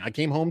amazing. I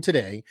came home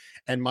today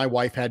and my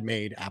wife had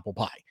made apple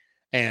pie,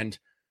 and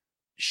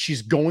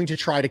she's going to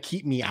try to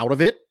keep me out of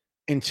it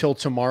until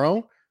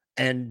tomorrow.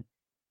 And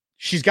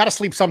she's got to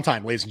sleep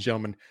sometime, ladies and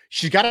gentlemen.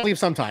 She's got to sleep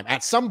sometime.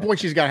 At some point,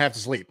 she's got to have to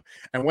sleep.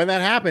 And when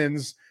that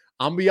happens,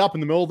 I'm be up in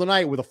the middle of the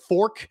night with a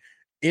fork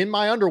in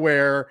my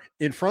underwear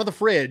in front of the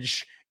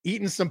fridge,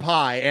 eating some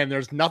pie, and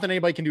there's nothing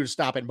anybody can do to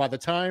stop it. And by the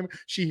time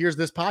she hears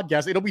this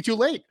podcast, it'll be too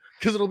late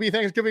because it'll be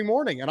Thanksgiving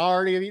morning, and I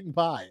already have eaten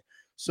pie.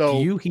 So,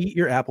 do you heat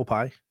your apple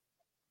pie?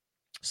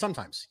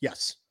 Sometimes,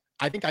 yes.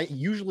 I think I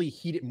usually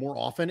heat it more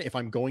often if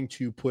I'm going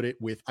to put it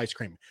with ice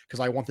cream because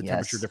I want the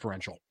temperature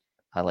differential.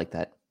 I like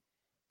that.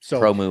 So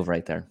pro move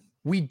right there.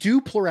 We do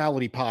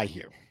plurality pie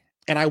here.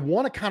 And I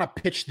want to kind of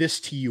pitch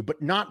this to you,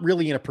 but not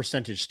really in a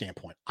percentage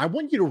standpoint. I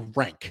want you to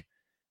rank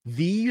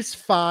these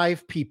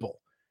 5 people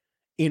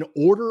in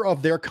order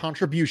of their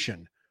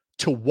contribution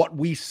to what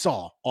we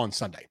saw on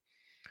Sunday.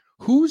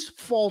 Whose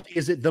fault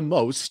is it the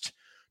most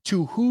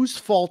to whose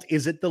fault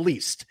is it the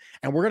least?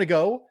 And we're going to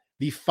go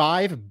the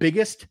 5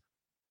 biggest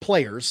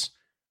players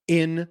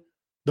in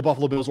the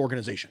Buffalo Bills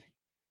organization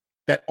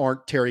that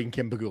aren't Terry and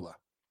Kim Pegula.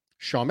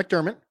 Sean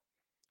McDermott,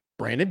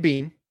 Brandon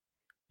Beane,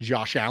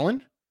 Josh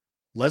Allen,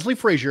 Leslie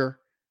Frazier,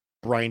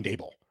 Brian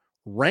Daboll.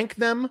 Rank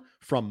them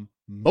from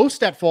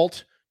most at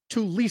fault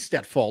to least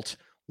at fault.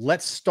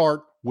 Let's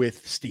start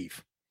with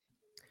Steve.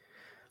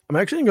 I'm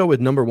actually going to go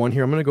with number 1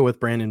 here. I'm going to go with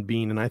Brandon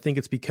Beane, and I think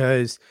it's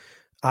because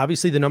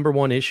obviously the number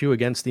 1 issue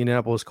against the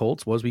Indianapolis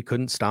Colts was we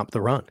couldn't stop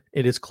the run.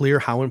 It is clear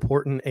how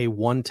important a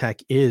one tech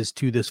is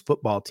to this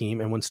football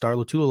team, and when Star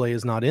Lotulelei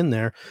is not in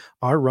there,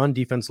 our run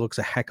defense looks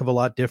a heck of a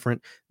lot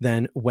different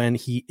than when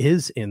he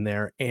is in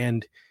there,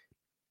 and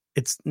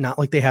it's not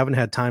like they haven't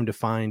had time to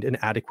find an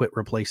adequate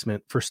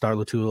replacement for Star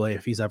Lotulelei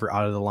if he's ever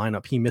out of the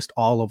lineup. He missed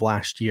all of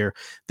last year.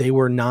 They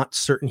were not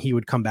certain he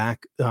would come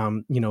back,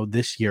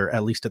 this year,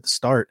 at least at the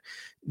start.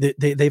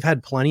 They've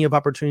had plenty of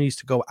opportunities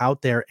to go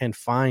out there and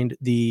find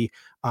the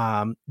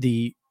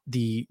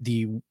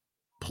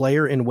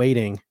player in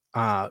waiting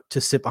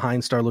to sit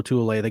behind Star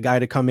Lotulelei, the guy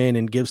to come in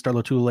and give Star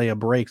Lotulelei a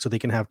break so they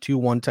can have 2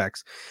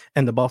 one-techs.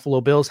 And the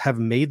Buffalo Bills have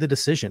made the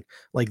decision.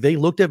 Like, they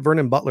looked at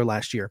Vernon Butler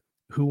last year,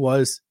 who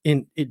was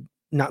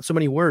not so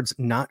many words,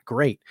 not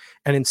great.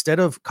 And instead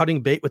of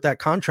cutting bait with that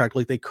contract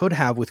like they could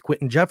have with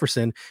Quentin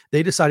Jefferson,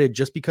 they decided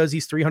just because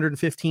he's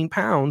 315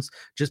 pounds,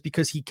 just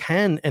because he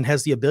can and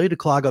has the ability to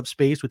clog up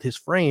space with his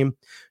frame,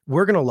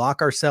 we're going to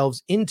lock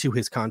ourselves into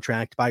his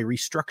contract by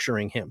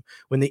restructuring him,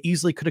 when they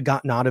easily could have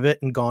gotten out of it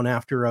and gone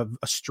after a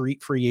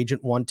street free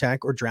agent one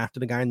tech or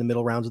drafted a guy in the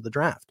middle rounds of the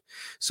draft.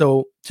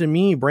 So to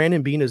me,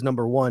 Brandon Beane is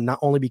number 1, not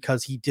only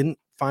because he didn't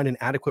find an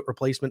adequate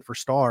replacement for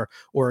Star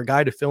or a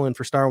guy to fill in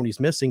for Star when he's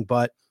missing,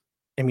 but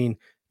I mean,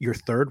 your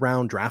 3rd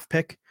round draft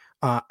pick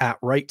at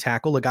right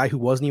tackle, a guy who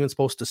wasn't even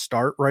supposed to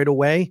start right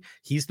away.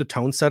 He's the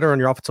tone setter on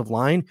your offensive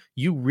line.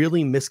 You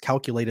really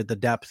miscalculated the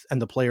depth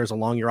and the players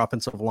along your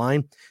offensive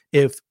line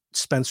if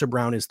Spencer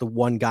Brown is the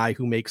one guy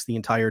who makes the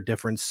entire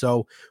difference.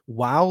 So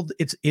while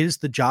it is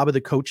the job of the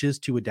coaches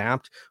to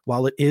adapt,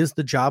 while it is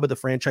the job of the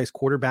franchise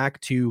quarterback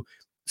to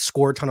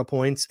score a ton of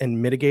points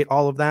and mitigate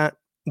all of that,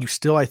 you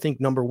still, I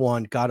think, number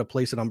 1, got to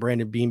place it on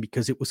Brandon Beane,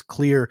 because it was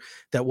clear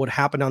that what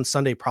happened on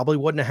Sunday probably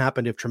wouldn't have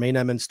happened if Tremaine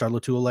Edmonds, Star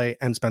Lotulelei,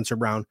 and Spencer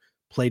Brown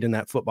played in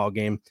that football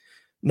game.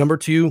 Number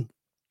 2,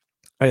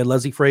 I had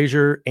Leslie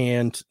Frazier,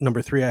 and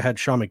number 3, I had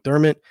Sean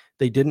McDermott.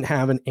 They didn't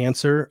have an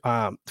answer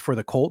for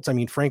the Colts. I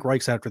mean, Frank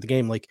Reich said after the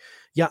game, like,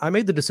 yeah, I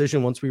made the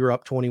decision once we were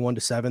up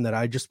 21-7 that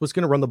I just was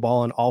going to run the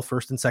ball on all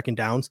 1st and 2nd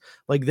downs.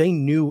 Like, they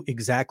knew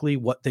exactly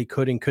what they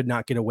could and could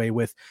not get away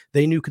with.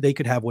 They knew they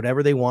could have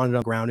whatever they wanted on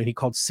the ground, and he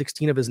called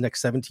 16 of his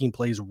next 17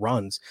 plays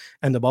runs,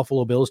 and the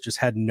Buffalo Bills just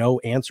had no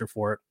answer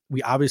for it.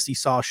 We obviously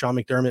saw Sean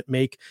McDermott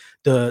make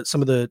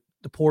some of the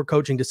poor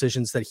coaching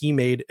decisions that he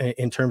made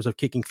in terms of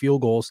kicking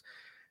field goals.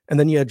 And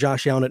then you had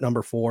Josh Allen at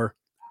number 4,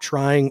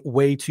 trying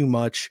way too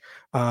much.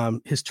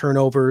 His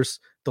turnovers,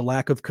 the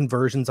lack of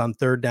conversions on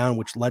 3rd down,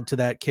 which led to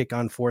that kick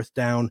on 4th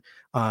down,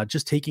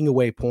 just taking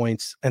away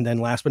points. And then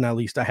last but not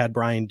least, I had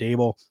Brian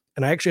Daboll.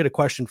 And I actually had a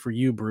question for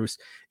you, Bruce.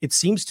 It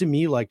seems to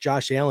me like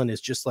Josh Allen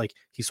is just like,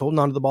 he's holding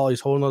onto the ball.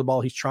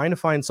 He's trying to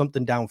find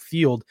something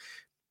downfield.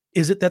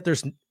 Is it that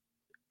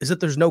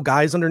there's no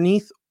guys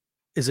underneath?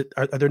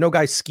 Are there no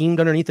guys schemed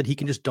underneath that he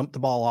can just dump the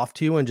ball off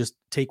to and just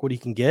take what he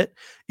can get?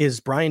 Is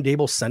Brian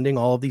Daboll sending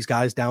all of these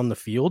guys down the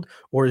field,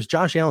 or is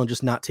Josh Allen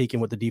just not taking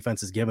what the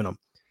defense is giving him?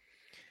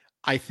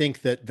 I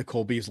think that the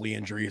Cole Beasley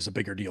injury is a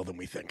bigger deal than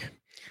we think.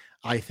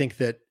 I think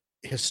that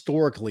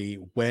historically,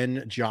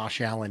 when Josh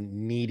Allen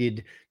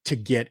needed to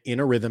get in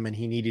a rhythm and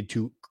he needed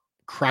to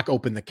crack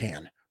open the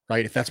can,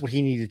 right? If that's what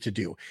he needed to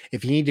do,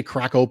 if he needed to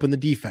crack open the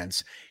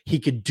defense, he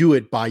could do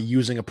it by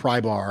using a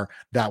pry bar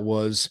that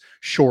was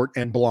short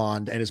and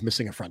blonde and is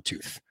missing a front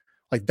tooth.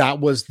 Like, that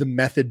was the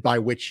method by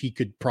which he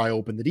could pry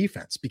open the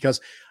defense, because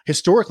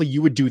historically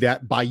you would do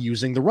that by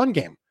using the run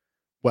game.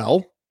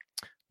 Well,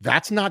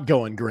 that's not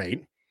going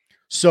great.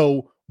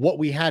 So what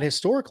we had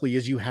historically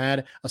is you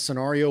had a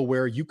scenario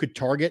where you could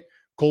target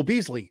Cole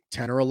Beasley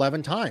 10 or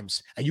 11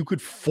 times, and you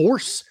could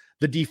force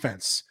the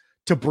defense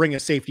to bring a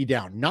safety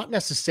down, not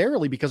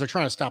necessarily because they're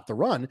trying to stop the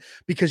run,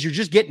 because you're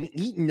just getting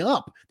eaten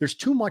up. There's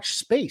too much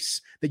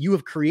space that you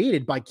have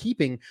created by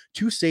keeping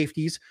 2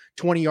 safeties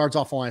 20 yards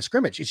off the line of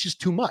scrimmage. It's just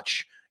too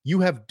much.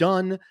 You've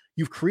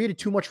created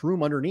too much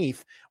room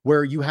underneath,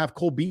 where you have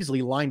Cole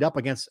Beasley lined up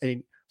against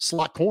a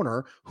slot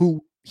corner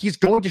who he's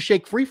going to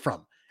shake free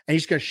from. And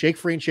he's going to shake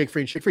free and shake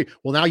free and shake free.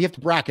 Well, now you have to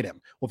bracket him.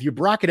 Well, if you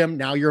bracket him,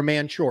 now you're a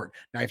man short.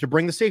 Now you have to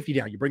bring the safety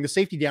down. You bring the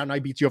safety down, now he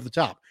beats you off the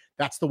top.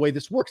 That's the way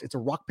this works. It's a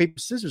rock, paper,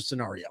 scissors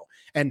scenario.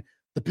 And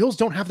the Bills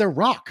don't have their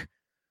rock.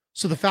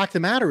 So the fact of the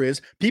matter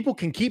is, people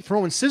can keep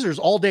throwing scissors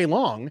all day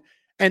long,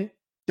 and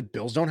the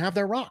Bills don't have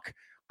their rock.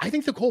 I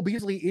think the Cole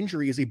Beasley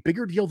injury is a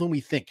bigger deal than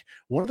we think.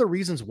 One of the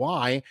reasons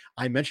why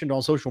I mentioned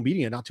on social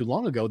media not too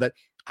long ago that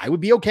I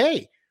would be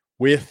okay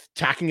with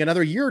tacking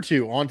another year or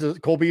two onto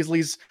Cole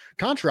Beasley's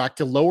contract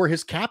to lower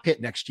his cap hit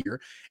next year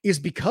is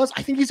because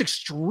I think he's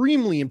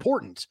extremely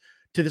important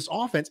to this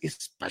offense,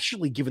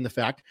 especially given the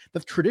fact that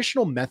the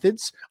traditional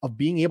methods of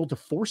being able to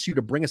force you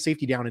to bring a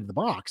safety down into the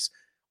box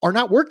are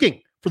not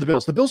working for the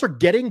Bills. The Bills are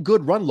getting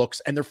good run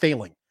looks and they're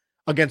failing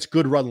against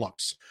good run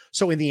looks.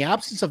 So in the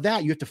absence of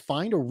that, you have to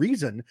find a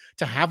reason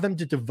to have them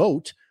to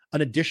devote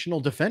an additional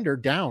defender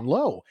down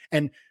low.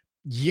 And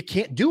you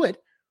can't do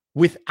it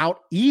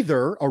without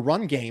either a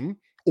run game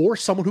or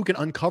someone who can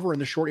uncover in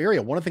the short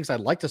area. One of the things I'd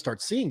like to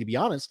start seeing, to be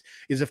honest,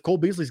 is if Cole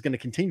Beasley is going to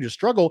continue to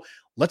struggle,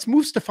 let's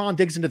move Stephon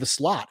Diggs into the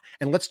slot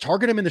and let's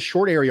target him in the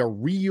short area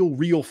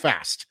real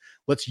fast.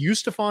 Let's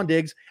use Stephon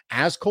Diggs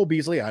as Cole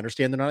Beasley. I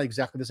understand they're not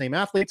exactly the same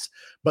athletes,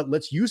 but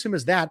let's use him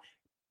as that.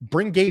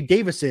 Bring Gabe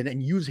Davis in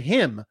and use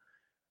him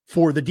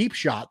for the deep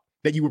shot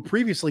that you were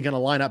previously going to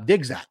line up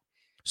Diggs at.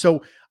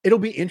 So it'll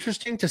be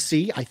interesting to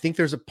see. I think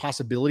there's a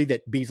possibility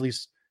that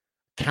Beasley's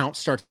count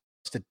starts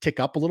to tick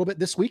up a little bit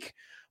this week.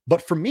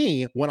 But for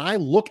me, when I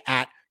look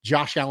at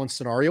Josh Allen's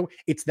scenario,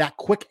 it's that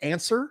quick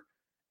answer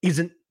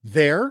isn't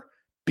there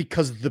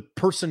because the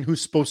person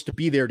who's supposed to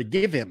be there to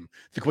give him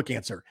the quick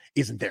answer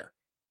isn't there.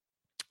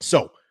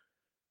 So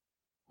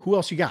who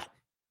else you got?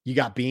 You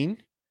got Bean.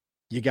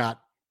 You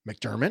got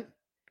McDermott.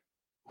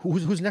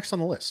 Who's next on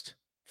the list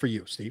for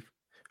you, Steve?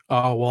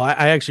 Oh, well,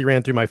 I actually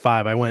ran through my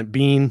 5. I went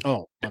Bean,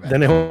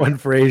 then I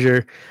went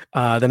Frazier,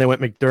 then I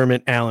went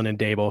McDermott, Allen, and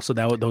Dable. So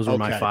those were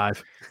my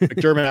 5.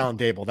 McDermott, Allen,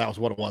 Dable. That was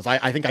what it was.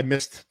 I think I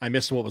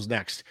missed what was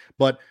next.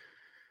 But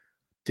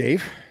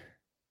Dave,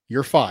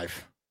 you're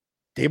 5.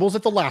 Dable's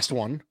at the last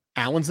one.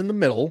 Allen's in the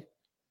middle.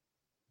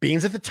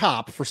 Bean's at the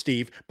top for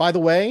Steve. By the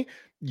way,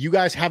 you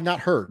guys have not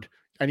heard.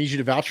 I need you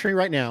to vouch for me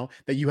right now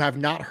that you have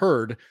not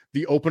heard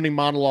the opening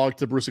monologue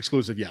to Bruce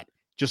Exclusive yet.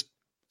 Just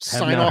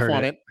sign off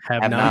on it.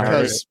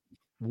 Because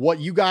what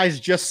you guys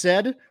just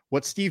said,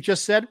 what Steve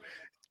just said,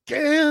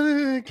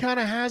 kind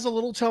of has a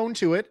little tone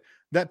to it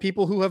that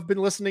people who have been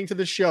listening to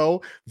the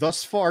show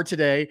thus far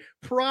today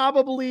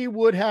probably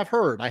would have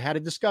heard. I had a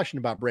discussion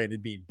about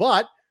Brandon Bean,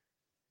 but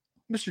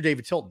Mr.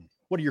 David Tilton,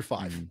 what are your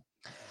 5?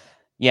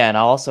 Yeah, and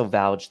I'll also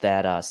vouch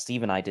that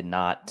Steve and I did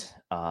not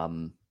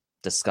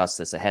discuss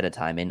this ahead of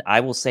time. And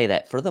I will say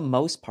that for the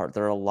most part,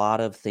 there are a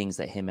lot of things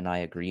that him and I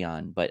agree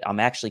on, but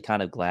I'm actually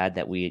kind of glad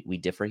that we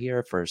differ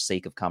here for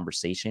sake of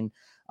conversation.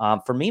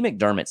 For me,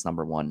 McDermott's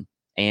number 1.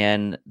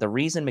 And the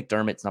reason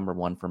McDermott's number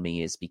 1 for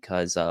me is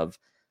because of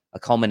a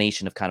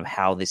culmination of kind of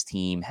how this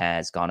team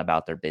has gone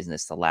about their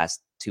business the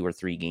last 2 or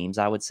 3 games,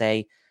 I would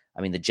say.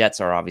 I mean, the Jets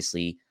are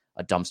obviously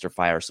a dumpster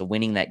fire. So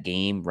winning that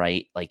game,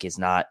 right, like it's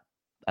not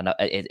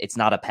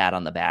a pat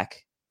on the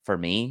back for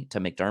me to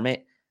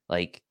McDermott.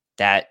 Like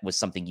that was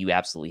something you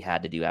absolutely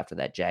had to do after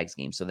that Jags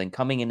game. So then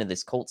coming into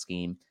this Colts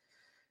game,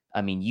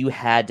 I mean, you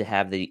had to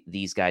have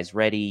these guys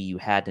ready. You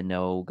had to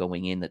know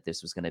going in that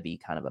this was going to be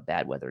kind of a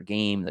bad weather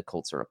game. The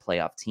Colts are a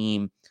playoff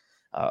team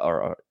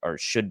or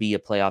should be a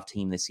playoff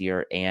team this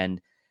year.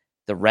 And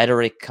the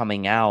rhetoric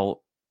coming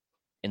out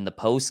in the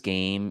post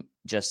game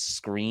just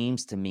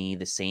screams to me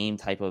the same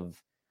type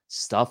of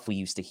stuff we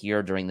used to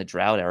hear during the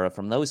drought era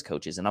from those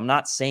coaches. And I'm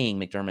not saying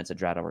McDermott's a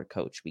drought era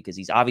coach because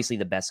he's obviously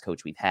the best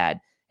coach we've had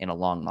in a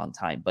long, long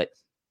time. But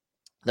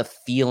the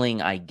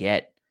feeling I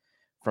get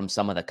from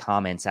some of the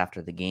comments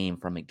after the game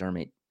from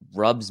McDermott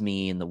rubs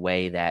me in the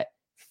way that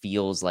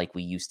feels like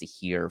we used to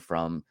hear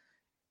from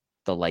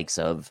the likes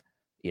of,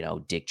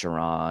 Dick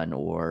Duran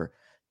or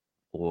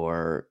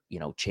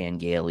Chan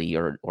Gailey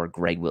or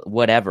Greg,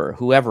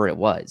 whoever it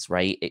was,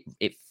 right?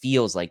 It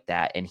feels like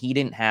that. And he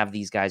didn't have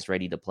these guys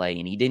ready to play,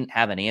 and he didn't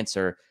have an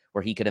answer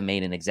where he could have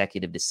made an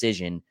executive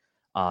decision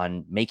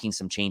on making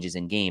some changes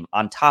in game.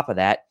 On top of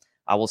that,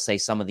 I will say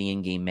some of the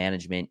in-game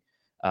management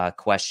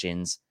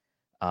questions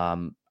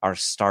are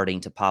starting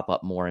to pop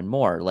up more and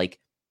more. Like,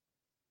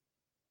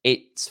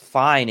 it's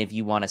fine if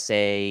you want to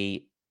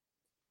say,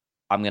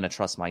 I'm going to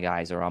trust my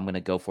guys, or I'm going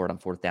to go for it on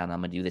 4th down,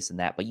 I'm going to do this and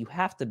that. But you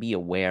have to be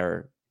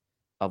aware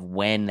of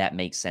when that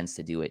makes sense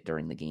to do it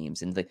during the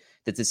games. And the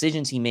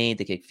decisions he made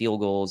to kick field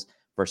goals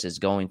versus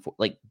going for,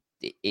 like,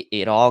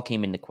 it all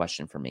came into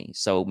question for me.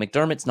 So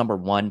McDermott's number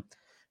 1.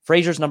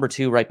 Frazier's number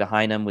 2 right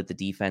behind him with the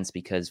defense,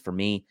 because for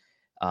me,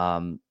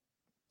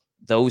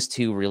 those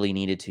two really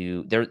needed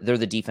to, they're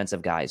the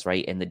defensive guys,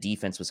 right? And the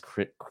defense was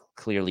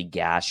clearly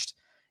gashed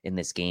in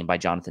this game by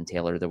Jonathan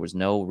Taylor. There was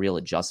no real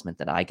adjustment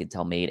that I could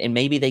tell made, and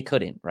maybe they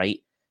couldn't, right?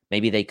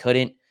 Maybe they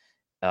couldn't,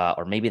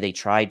 or maybe they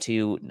tried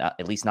to,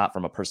 at least not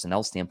from a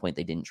personnel standpoint.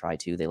 They didn't try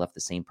to, they left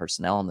the same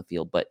personnel on the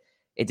field, but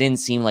it didn't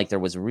seem like there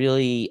was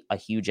really a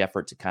huge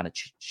effort to kind of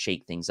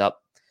shake things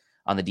up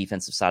on the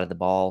defensive side of the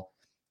ball.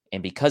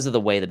 And because of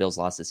the way the Bills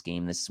lost this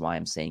game, this is why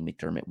I'm saying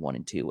McDermott 1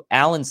 and 2.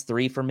 Allen's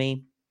 3 for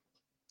me.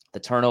 The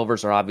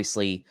turnovers are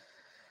obviously,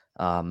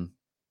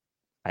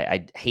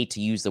 I hate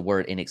to use the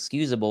word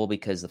inexcusable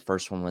because the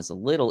first one was a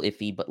little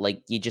iffy, but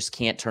like, you just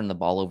can't turn the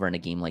ball over in a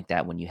game like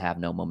that when you have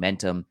no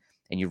momentum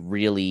and you're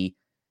the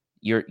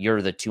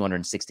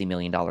 $260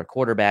 million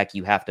quarterback.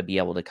 You have to be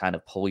able to kind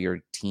of pull your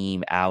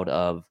team out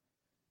of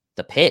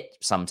the pit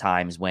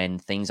sometimes when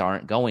things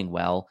aren't going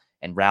well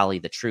and rally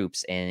the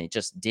troops. And it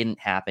just didn't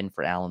happen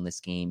for Allen this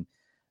game.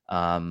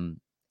 I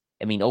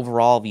mean,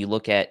 overall, if you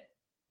look at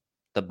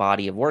the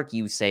body of work,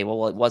 you say,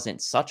 well, it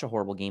wasn't such a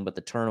horrible game, but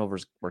the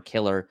turnovers were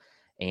killer.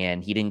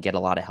 And he didn't get a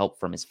lot of help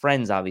from his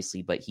friends,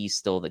 obviously, but he's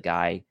still the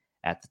guy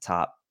at the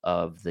top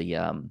of the,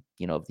 of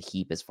the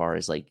heap as far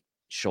as like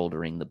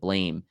shouldering the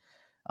blame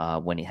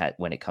when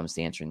it comes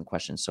to answering the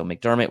question. So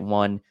McDermott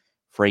 1,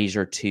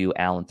 Frazier 2,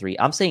 Allen 3.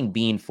 I'm saying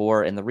Bean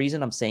 4, and the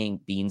reason I'm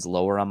saying Bean's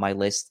lower on my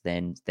list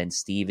than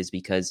Steve is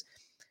because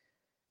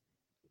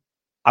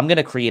I'm going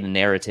to create a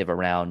narrative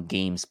around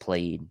games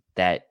played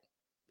that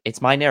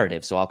it's my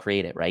narrative, so I'll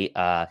create it, right?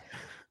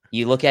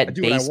 You look at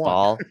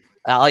baseball.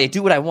 I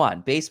do what I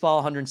want. Baseball,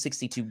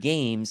 162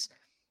 games.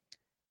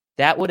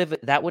 That would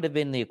have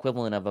been the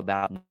equivalent of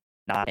about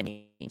 9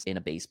 games in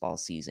a baseball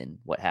season.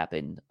 What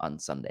happened on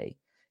Sunday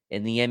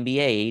in the NBA,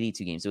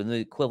 82 games. So the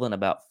equivalent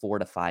about 4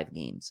 to 5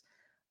 games.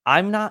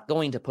 I'm not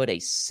going to put a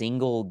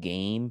single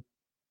game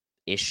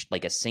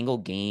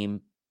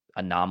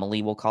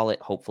anomaly, we'll call it,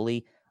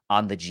 hopefully,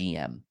 on the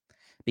GM,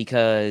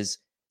 because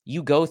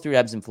you go through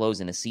ebbs and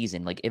flows in a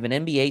season. Like if an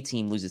NBA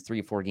team loses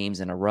 3 or 4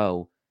 games in a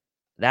row,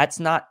 that's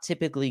not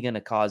typically going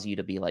to cause you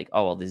to be like,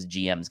 oh, well, this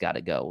GM's got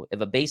to go.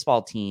 If a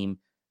baseball team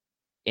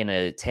in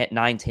a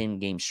 9-10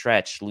 game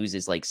stretch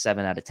loses like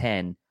 7 out of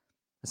 10,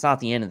 it's not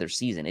the end of their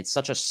season. It's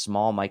such a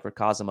small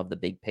microcosm of the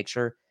big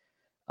picture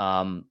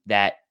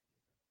that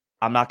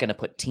I'm not going to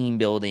put team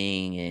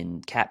building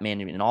and cap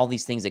management and all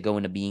these things that go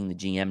into being the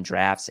GM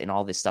drafts and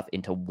all this stuff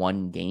into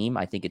one game.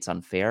 I think it's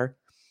unfair.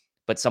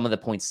 But some of the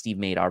points Steve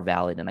made are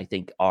valid, and I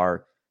think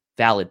are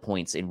valid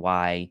points in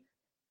why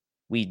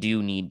we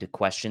do need to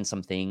question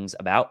some things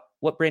about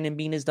what Brandon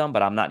Beane has done,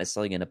 but I'm not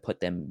necessarily going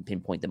to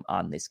pinpoint them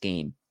on this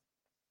game.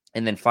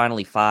 And then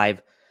finally,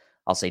 5,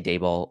 I'll say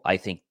Daboll. I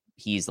think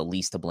he's the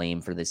least to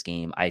blame for this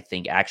game. I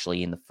think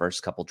actually in the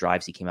first couple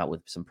drives, he came out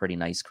with some pretty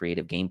nice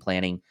creative game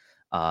planning.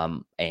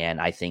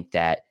 And I think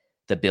that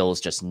the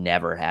Bills just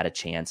never had a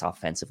chance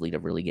offensively to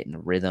really get in a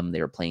rhythm.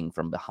 They were playing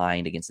from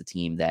behind against a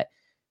team that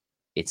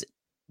it's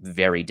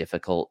very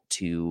difficult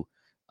to,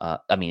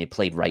 it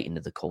played right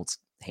into the Colts'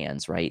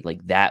 hands, right?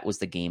 Like that was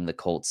the game the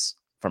Colts,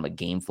 from a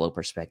game flow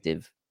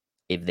perspective,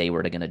 if they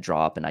were going to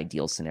draw up an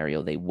ideal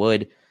scenario, they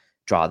would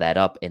draw that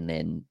up. And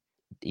then,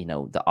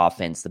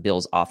 the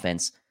Bills'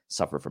 offense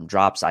suffered from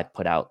drops. I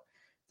put out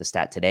the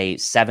stat today,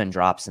 7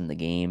 drops in the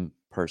game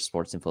per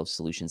Sports Info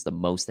Solutions, the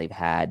most they've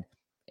had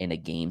in a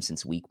game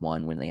since week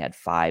 1 when they had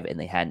 5, and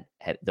they had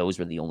those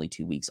were the only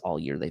 2 weeks all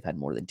year they've had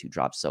more than 2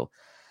 drops. So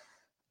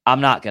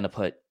I'm not going to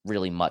put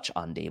really much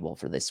on Daboll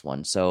for this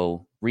one.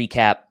 So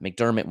recap: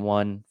 McDermott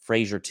 1,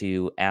 Frazier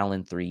 2,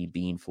 Allen 3,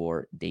 Bean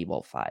 4,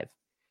 Daboll 5.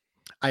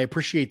 I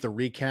appreciate the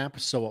recap.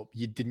 So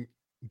you didn't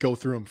go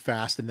through them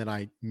fast, and then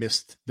I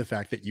missed the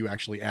fact that you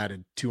actually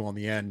added 2 on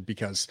the end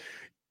because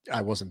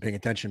I wasn't paying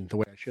attention the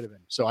way I should have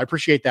been. So I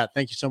appreciate that.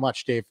 Thank you so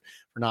much, Dave,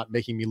 for not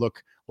making me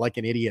look like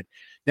an idiot.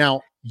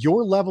 Now,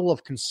 your level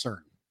of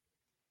concern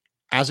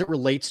as it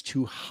relates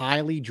to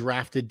highly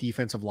drafted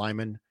defensive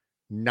linemen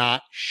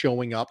not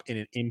showing up in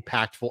an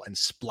impactful and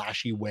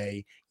splashy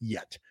way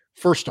yet.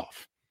 First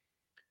off,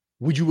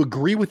 would you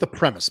agree with the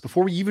premise,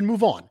 before we even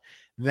move on,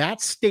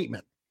 that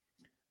statement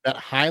that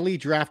highly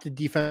drafted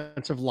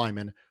defensive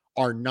linemen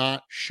are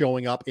not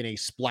showing up in a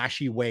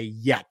splashy way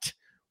yet?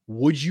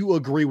 Would you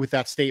agree with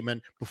that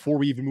statement? Before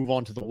we even move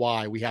on to the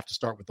why, we have to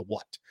start with the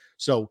what.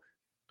 So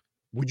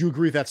would you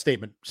agree with that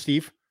statement,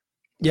 Steve?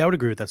 Yeah, I would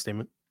agree with that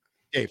statement.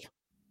 Dave?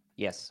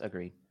 Yes,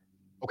 agreed.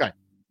 Okay.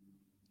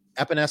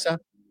 Epinesa,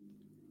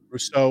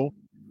 Rousseau,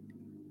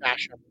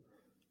 Basham.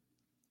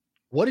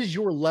 What is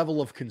your level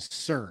of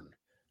concern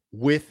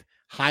with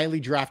highly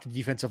drafted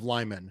defensive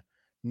linemen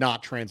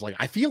not translating?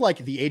 I feel like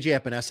the AJ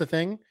Epinesa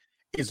thing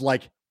is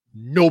like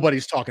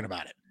nobody's talking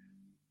about it.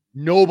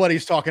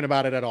 Nobody's talking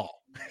about it at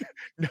all.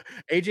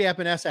 AJ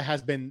Epinesa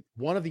has been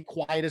one of the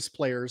quietest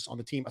players on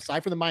the team,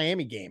 aside from the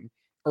Miami game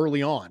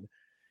early on.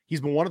 He's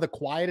been one of the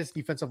quietest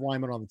defensive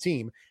linemen on the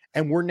team,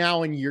 and we're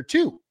now in year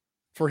 2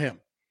 for him.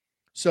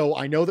 So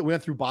I know that we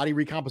went through body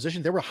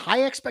recomposition. There were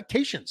high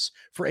expectations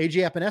for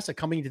AJ Epinesa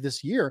coming into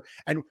this year,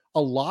 and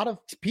a lot of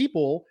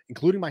people,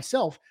 including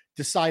myself,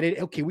 decided,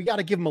 okay, we got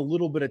to give him a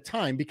little bit of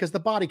time because the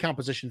body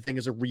composition thing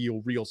is a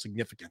real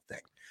significant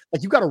thing.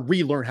 Like, you got to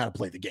relearn how to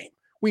play the game.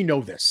 We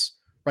know this,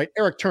 right?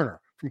 Eric Turner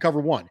from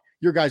Cover One,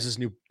 your guys'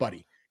 new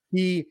buddy,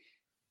 he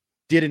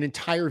did an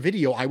entire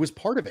video. I was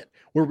part of it,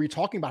 where we're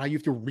talking about how you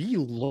have to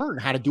relearn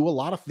how to do a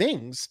lot of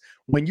things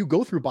when you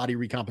go through body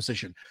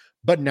recomposition.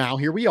 But now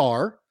here we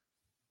are,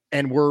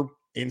 and we're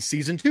in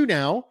season 2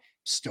 now,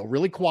 still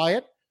really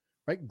quiet,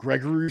 right?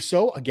 Gregory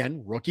Rousseau,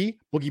 again, rookie.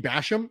 Boogie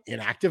Basham,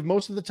 inactive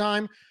most of the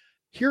time.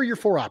 Here are your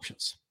 4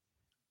 options: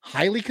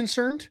 highly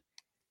concerned,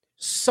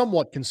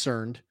 somewhat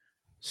concerned,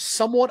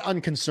 somewhat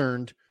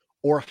unconcerned,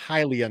 or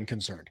highly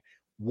unconcerned.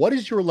 What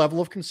is your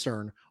level of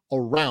concern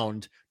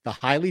around the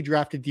highly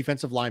drafted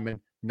defensive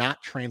lineman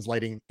not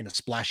translating in a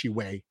splashy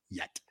way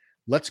yet?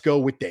 Let's go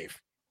with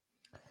Dave.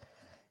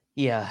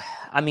 Yeah,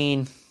 I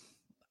mean,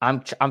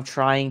 I'm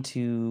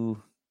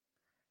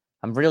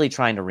really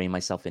trying to rein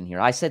myself in here.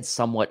 I said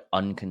somewhat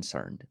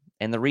unconcerned.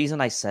 And the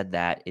reason I said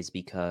that is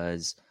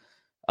because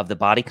of the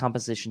body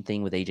composition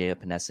thing with AJ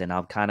Epinesa. And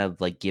I'll kind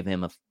of like give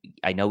him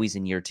I know he's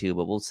in year 2,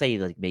 but we'll say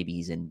like maybe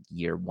he's in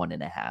year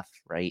 1.5,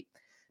 right?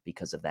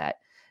 Because of that.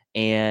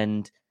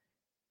 And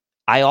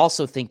I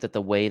also think that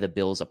the way the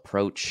Bills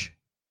approach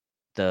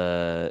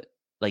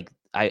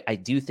I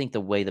do think the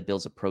way the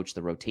Bills approach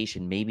the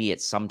rotation, maybe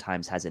it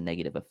sometimes has a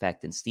negative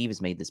effect. And Steve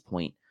has made this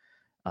point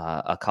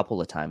a couple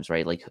of times,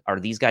 right? Like, are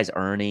these guys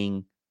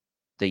earning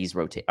these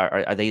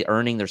are they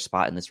earning their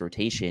spot in this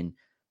rotation,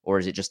 or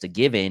is it just a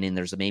given? And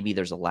there's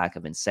a lack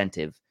of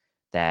incentive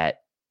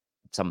that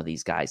some of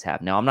these guys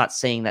have. Now, I'm not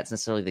saying that's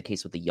necessarily the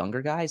case with the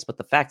younger guys, but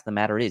the fact of the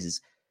matter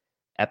is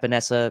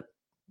Epinesa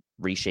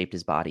reshaped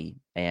his body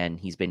and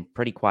he's been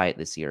pretty quiet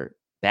this year.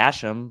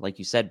 Basham, like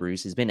you said,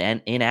 Bruce, has been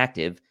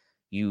inactive.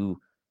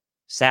 You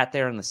sat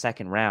there in the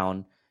second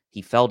round.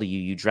 He fell to you.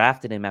 You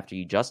drafted him after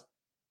you just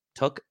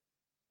took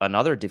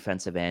another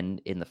defensive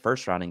end in the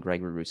first round in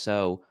Gregory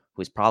Rousseau,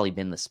 who has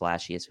been the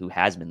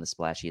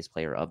splashiest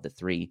player of the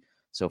 3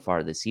 so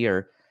far this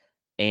year.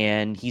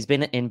 And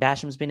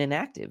Basham's been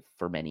inactive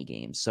for many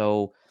games.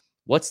 So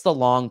what's the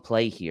long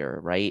play here,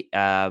 right?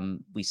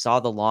 We saw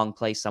the long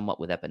play somewhat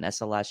with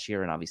Epinesa last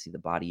year, and obviously the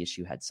body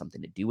issue had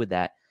something to do with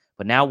that.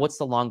 But now what's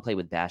the long play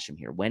with Basham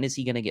here? When is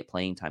he going to get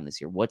playing time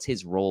this year? What's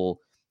his role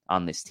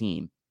on this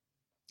team?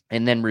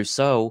 And then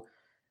Rousseau,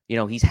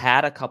 he's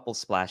had a couple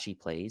splashy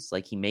plays.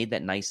 Like, he made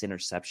that nice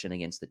interception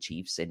against the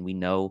Chiefs, and we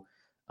know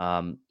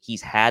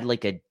he's had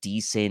like a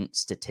decent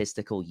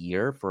statistical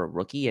year for a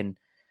rookie. And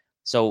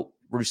so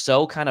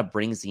Rousseau kind of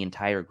brings the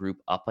entire group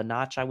up a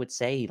notch, I would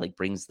say. He like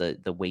brings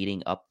the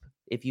weighting up,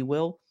 if you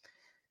will.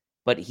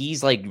 But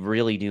he's like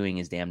really doing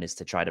his damnedest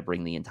to try to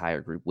bring the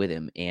entire group with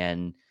him.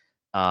 And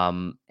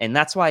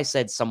that's why I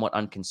said somewhat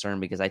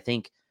unconcerned, because I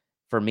think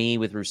for me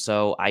with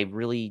Rousseau, I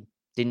really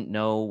didn't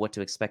know what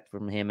to expect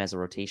from him as a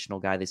rotational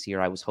guy this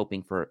year. I was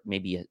hoping for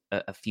maybe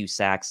a few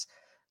sacks.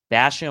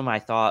 Basham, I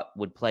thought,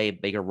 would play a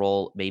bigger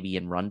role maybe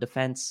in run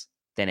defense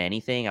than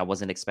anything. I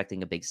wasn't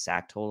expecting a big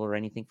sack total or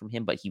anything from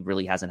him, but he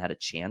really hasn't had a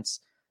chance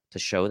to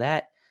show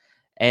that.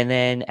 And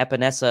then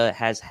Epinesa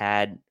has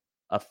had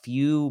a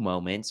few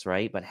moments,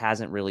 right, but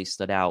hasn't really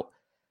stood out.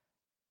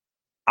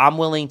 I'm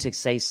willing to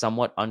say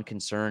somewhat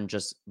unconcerned,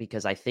 just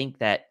because I think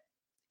that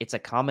it's a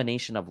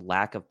combination of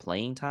lack of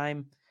playing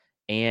time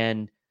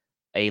and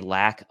a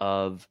lack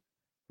of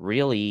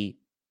really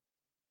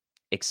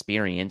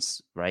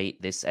experience, right?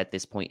 At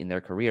this point in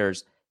their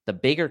careers. The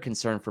bigger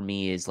concern for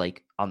me is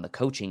like on the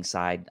coaching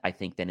side, I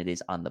think, than it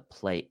is on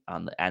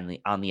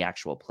the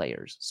actual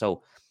players.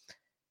 So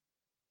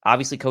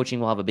obviously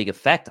coaching will have a big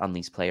effect on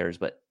these players,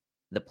 but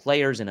the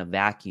players in a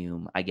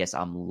vacuum, I guess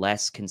I'm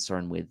less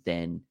concerned with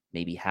than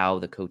maybe how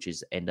the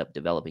coaches end up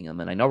developing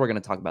them. And I know we're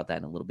going to talk about that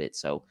in a little bit.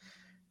 So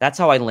that's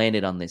how I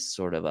landed on this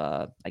sort of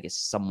I guess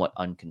somewhat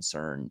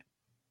unconcerned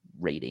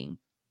rating.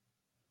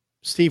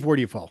 Steve, where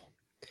do you fall?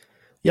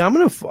 Yeah, I'm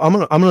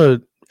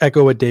gonna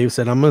echo what Dave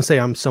said. I'm gonna say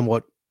I'm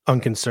somewhat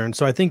unconcerned.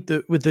 So I think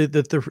that with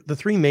the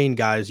 3 main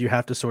guys, you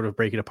have to sort of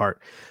break it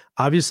apart.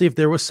 Obviously, if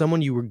there was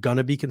someone you were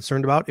gonna be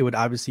concerned about, it would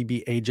obviously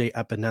be AJ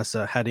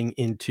Epinesa heading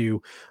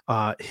into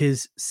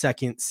his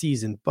second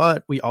season.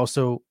 But we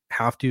also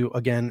have to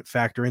again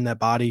factor in that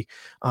body,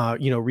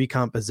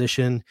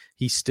 recomposition.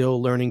 He's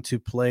still learning to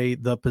play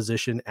the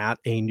position at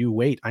a new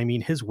weight. I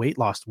mean, his weight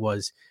loss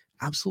was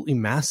absolutely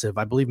massive.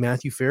 I believe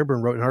Matthew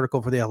Fairburn wrote an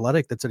article for The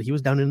Athletic that said he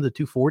was down into the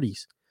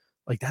 240s.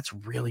 Like, that's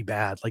really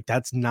bad. Like,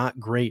 that's not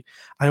great.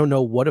 I don't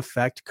know what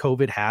effect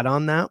COVID had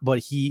on that, but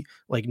he,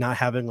 like, not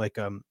having like,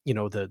 the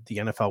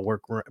NFL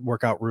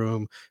workout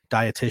room,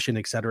 dietitian,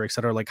 et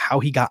cetera, like how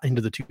he got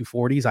into the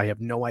 240s, I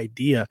have no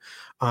idea.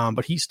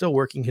 But he's still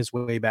working his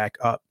way back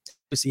up.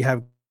 So you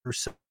have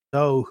Rousseau,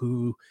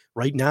 who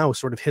right now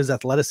sort of his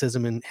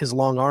athleticism and his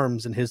long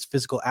arms and his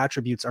physical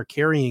attributes are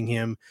carrying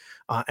him.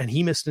 And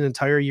he missed an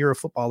entire year of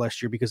football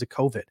last year because of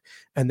COVID.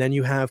 And then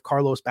you have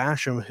Carlos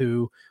Basham,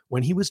 who,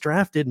 when he was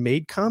drafted,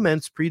 made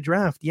comments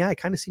pre-draft. Yeah, I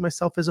kind of see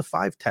myself as a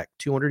 5 tech,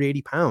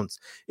 280 pounds.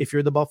 If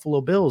you're the Buffalo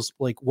Bills,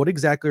 like, what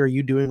exactly are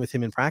you doing with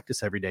him in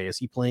practice every day? Is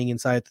he playing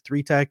inside the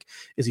 3 tech?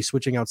 Is he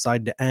switching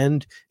outside to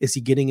end? Is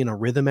he getting in a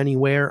rhythm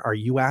anywhere? Are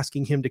you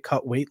asking him to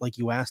cut weight like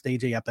you asked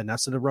AJ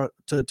Epinesa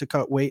to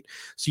cut weight?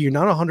 So you're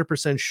not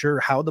 100% sure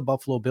how the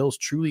Buffalo Bills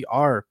truly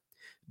are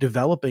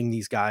developing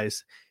these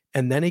guys.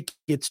 And then it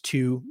gets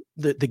to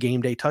the game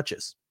day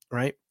touches,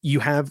 right? You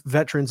have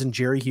veterans in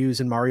Jerry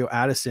Hughes and Mario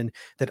Addison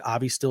that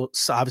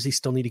obviously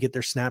still need to get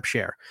their snap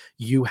share.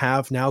 You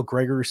have now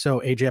Gregory Rousseau,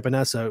 AJ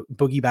Epinesa,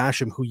 Boogie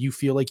Basham, who you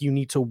feel like you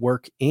need to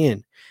work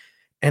in.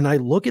 And I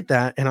look at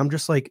that and I'm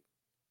just like,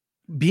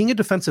 being a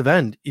defensive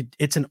end,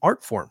 it's an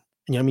art form.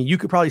 I mean, you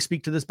could probably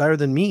speak to this better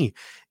than me.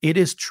 It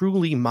is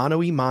truly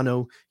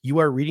mano-a-mano. You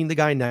are reading the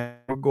guy now,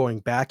 going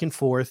back and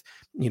forth,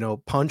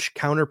 punch,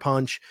 counter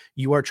punch.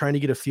 You are trying to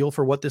get a feel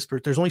for what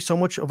there's only so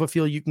much of a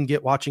feel you can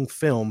get watching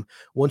film.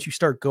 Once you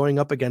start going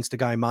up against a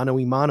guy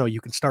mano-a-mano,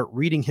 you can start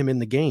reading him in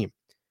the game.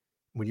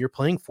 when you're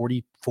playing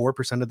 44%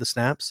 of the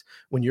snaps,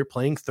 when you're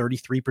playing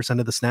 33%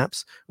 of the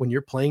snaps, when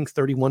you're playing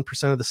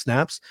 31% of the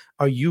snaps,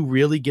 are you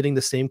really getting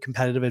the same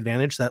competitive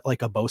advantage that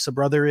like a Bosa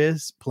brother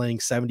is playing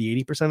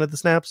 70-80% of the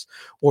snaps,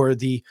 or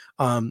the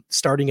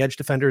starting edge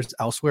defenders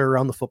elsewhere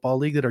around the football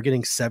league that are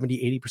getting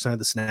 70-80% of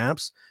the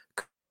snaps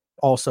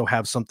also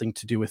have something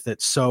to do with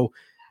it? So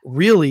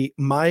really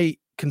my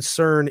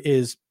concern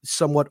is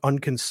somewhat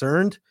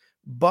unconcerned,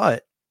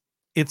 but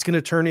it's going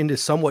to turn into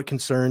somewhat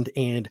concerned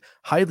and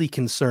highly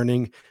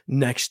concerning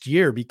next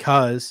year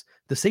because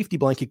the safety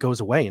blanket goes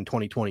away in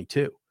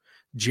 2022.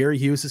 Jerry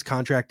Hughes'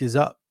 contract is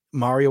up.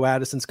 Mario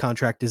Addison's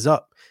contract is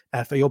up.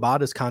 Efe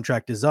Obada's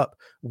contract is up.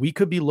 We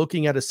could be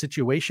looking at a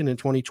situation in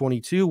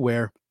 2022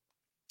 where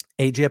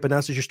AJ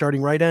Epinesa is your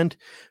starting right end.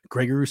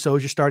 Gregory Rousseau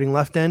is your starting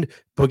left end.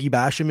 Boogie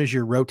Basham is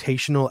your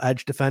rotational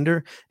edge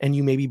defender. And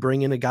you maybe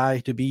bring in a guy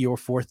to be your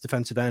fourth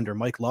defensive end, or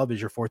Mike Love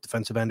is your fourth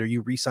defensive end, or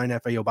you re-sign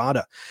Efe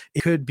Obada.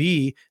 It could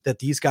be that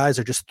these guys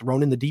are just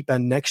thrown in the deep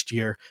end next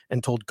year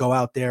and told go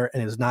out there,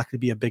 and it's not going to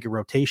be a bigger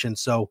rotation.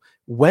 So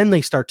when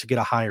they start to get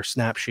a higher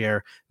snap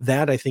share,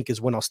 that I think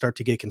is when I'll start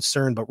to get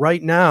concerned. But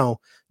right now,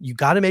 you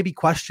got to maybe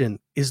question,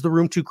 is the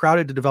room too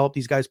crowded to develop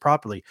these guys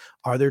properly?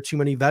 Are there too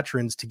many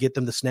veterans to get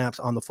them the snaps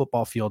on the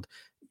football field?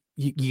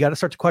 You got to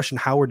start to question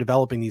how we're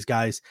developing these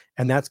guys,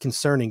 and that's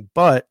concerning.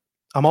 But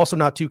I'm also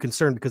not too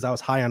concerned because I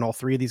was high on all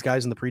three of these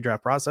guys in the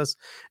pre-draft process,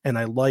 and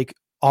I like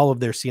all of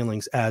their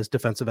ceilings as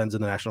defensive ends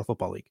in the National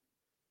Football League.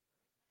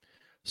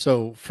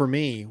 So for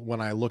me,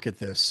 when I look at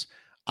this,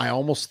 I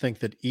almost think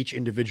that each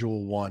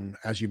individual one,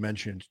 as you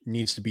mentioned,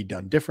 needs to be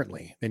done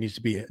differently. There needs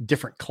to be a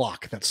different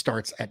clock that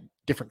starts at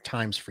different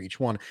times for each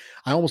one.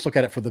 I almost look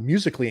at it for the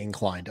musically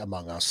inclined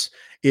among us.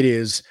 It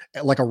is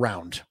like a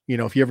round. You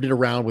know, if you ever did a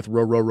round with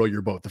row, row, row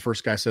your boat, the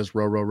first guy says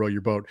row, row, row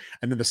your boat.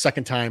 And then the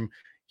second time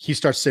he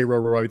starts to say row,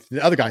 row, row,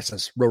 the other guy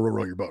says row, row,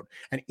 row your boat.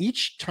 And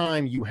each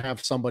time you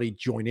have somebody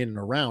join in and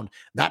around,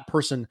 that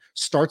person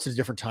starts at a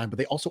different time, but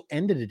they also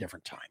end at a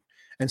different time.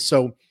 And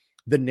so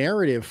the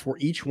narrative for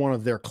each one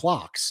of their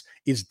clocks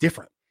is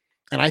different.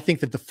 And I think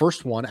that the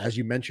first one, as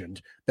you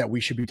mentioned, that we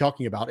should be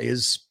talking about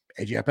is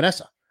AJ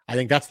Epinesa. I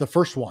think that's the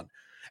first one.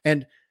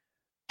 And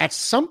at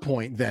some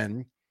point,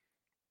 then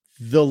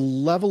the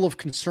level of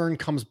concern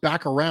comes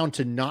back around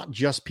to not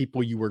just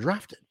people you were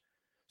drafted.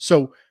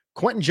 So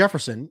Quentin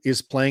Jefferson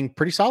is playing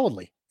pretty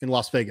solidly in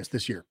Las Vegas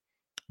this year.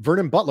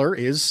 Vernon Butler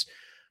is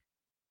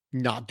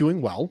not doing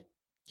well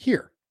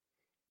here.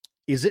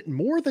 Is it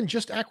more than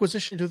just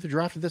acquisition to the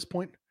draft at this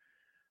point?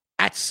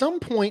 At some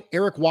point,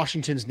 Eric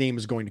Washington's name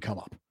is going to come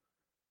up.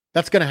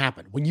 That's going to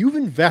happen. When you've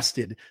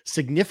invested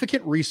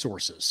significant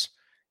resources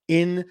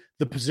in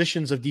the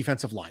positions of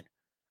defensive line,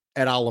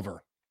 Ed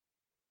Oliver,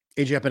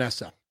 AJ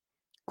Epinesa,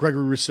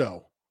 Gregory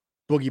Rousseau,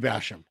 Boogie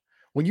Basham,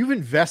 when you've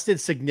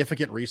invested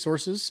significant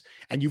resources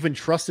and you've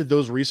entrusted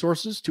those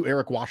resources to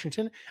Eric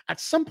Washington, at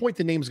some point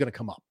the name is going to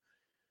come up.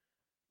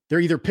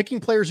 They're either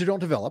picking players who don't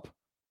develop,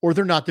 or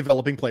they're not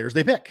developing players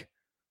they pick.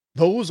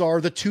 Those are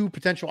the two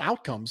potential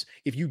outcomes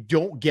if you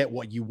don't get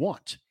what you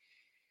want.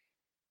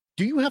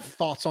 Do you have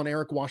thoughts on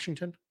Eric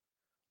Washington?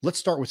 Let's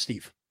start with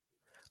Steve.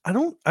 I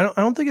don't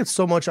think it's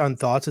so much on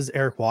thoughts as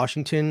Eric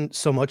Washington,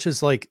 so much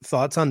as like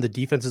thoughts on the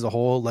defense as a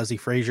whole, Leslie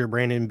Frazier,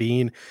 Brandon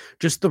Beane,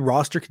 just the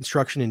roster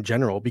construction in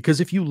general. Because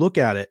if you look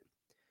at it,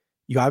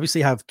 you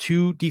obviously have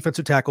two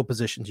defensive tackle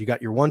positions. You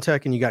got your one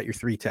tech and you got your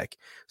three tech.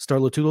 Star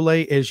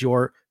Lotulelei is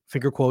your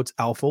finger quotes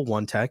alpha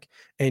one tech,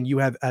 and you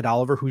have Ed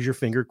Oliver, who's your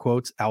finger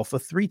quotes alpha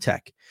three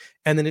tech.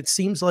 And then it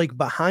seems like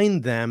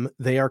behind them,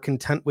 they are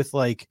content with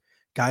like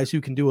guys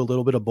who can do a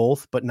little bit of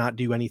both, but not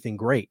do anything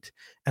great.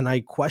 And I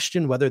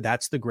question whether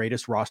that's the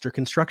greatest roster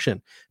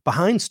construction.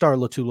 Behind Star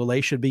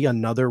Lotulelei should be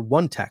another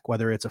one tech,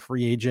 whether it's a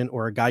free agent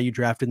or a guy you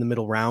draft in the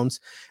middle rounds.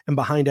 And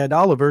behind Ed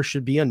Oliver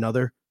should be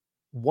another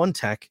one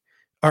tech,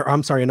 or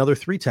I'm sorry, another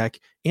three tech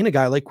in a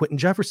guy like Quentin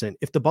Jefferson.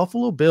 If the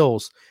Buffalo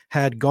Bills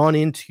had gone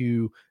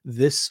into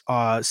this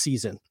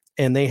season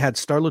and they had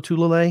Star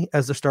Lotulelei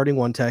as their starting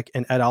one tech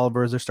and Ed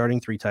Oliver as their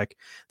starting three tech,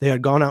 they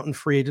had gone out in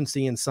free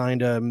agency and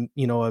signed a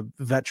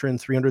veteran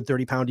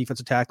 330-pound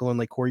defensive tackle in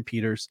like Corey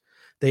Peters.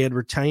 They had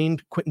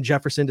retained Quentin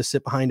Jefferson to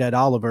sit behind Ed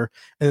Oliver,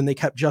 and then they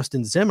kept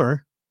Justin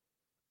Zimmer.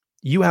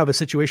 You have a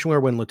situation where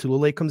when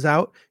Lotulelei comes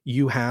out,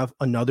 you have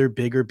another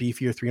bigger,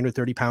 beefier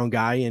 330-pound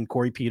guy in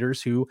Corey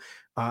Peters who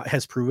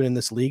has proven in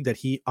this league that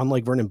he,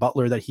 unlike Vernon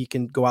Butler, that he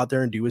can go out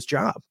there and do his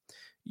job.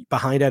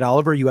 Behind Ed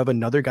Oliver, you have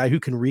another guy who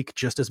can wreak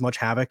just as much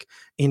havoc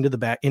into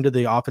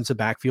the offensive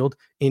backfield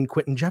in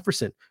Quentin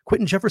Jefferson.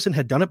 Quentin Jefferson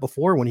had done it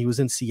before when he was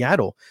in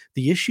Seattle.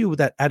 The issue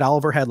that Ed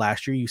Oliver had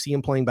last year, you see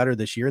him playing better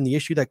this year. And the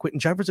issue that Quentin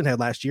Jefferson had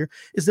last year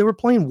is they were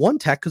playing one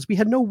tech because we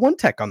had no one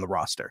tech on the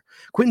roster.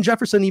 Quentin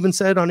Jefferson even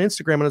said on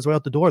Instagram on his way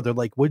out the door, they're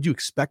like, "What did you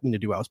expect me to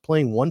do? I was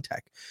playing one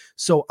tech."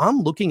 So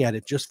I'm looking at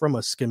it just from a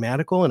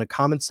schematical and a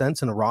common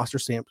sense and a roster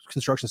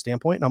construction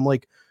standpoint. And I'm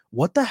like,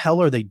 what the hell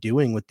are they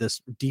doing with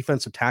this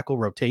defensive tackle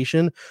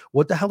rotation?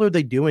 What the hell are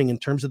they doing in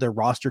terms of their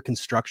roster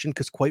construction?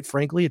 Because quite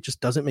frankly, it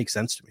just doesn't make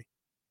sense to me.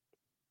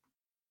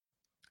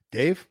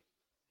 Dave,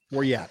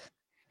 where you at?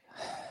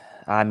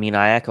 I mean,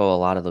 I echo a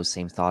lot of those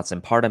same thoughts.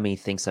 And part of me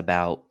thinks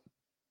about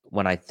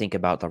when I think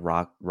about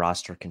the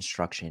roster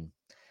construction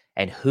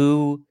and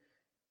who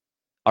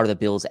are the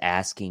Bills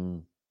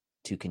asking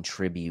to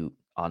contribute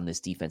on this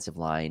defensive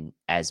line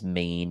as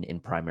main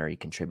and primary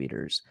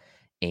contributors.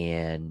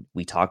 And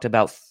we talked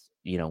about,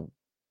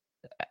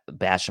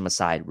 Basham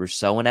aside,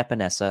 Rousseau and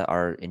Epinesa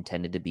are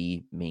intended to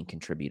be main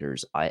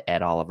contributors.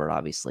 Ed Oliver,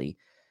 obviously,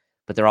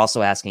 but they're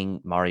also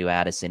asking Mario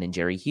Addison and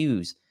Jerry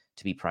Hughes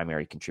to be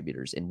primary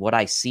contributors. And what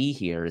I see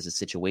here is a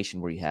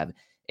situation where you have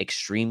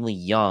extremely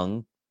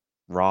young,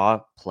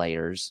 raw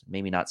players,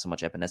 maybe not so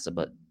much Epinesa,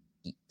 but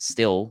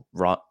still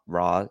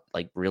raw,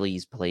 like really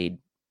he's played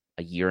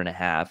a year and a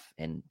half.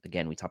 And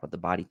again, we talk about the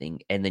body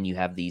thing. And then you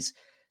have these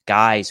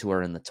guys who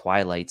are in the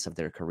twilights of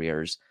their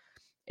careers,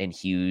 and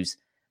Hughes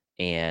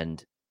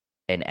and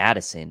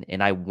Addison.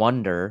 And I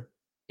wonder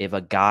if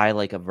a guy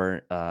like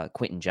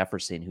Quentin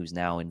Jefferson, who's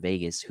now in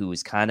Vegas, who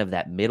is kind of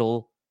that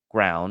middle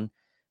ground,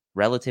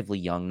 relatively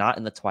young, not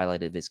in the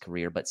twilight of his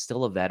career, but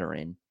still a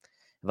veteran,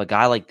 if a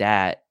guy like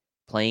that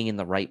playing in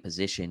the right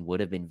position would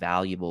have been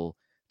valuable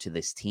to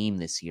this team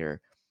this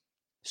year.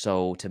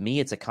 So to me,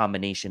 it's a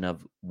combination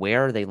of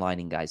where are they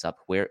lining guys up?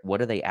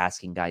 What are they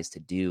asking guys to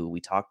do?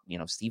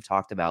 Steve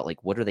talked about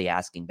like, what are they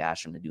asking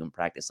Basham to do in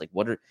practice? Like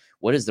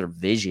what is their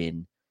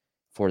vision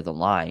for the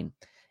line?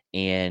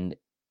 And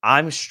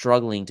I'm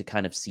struggling to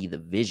kind of see the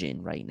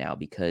vision right now,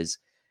 because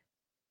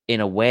in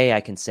a way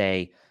I can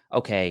say,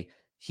 okay,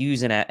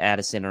 Hughes and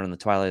Addison are in the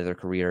twilight of their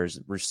careers.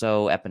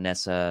 Rousseau,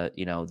 Epinesa,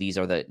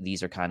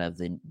 these are kind of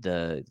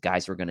the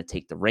guys who are going to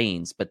take the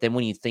reins. But then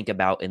when you think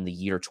about in the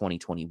year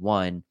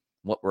 2021,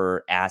 what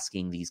we're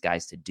asking these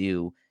guys to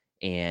do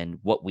and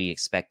what we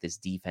expect this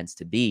defense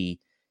to be,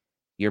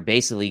 you're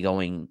basically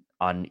going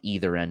on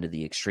either end of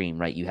the extreme,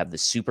 right? You have the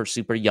super,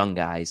 super young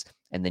guys,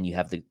 and then you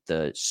have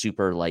the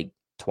super like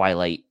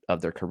twilight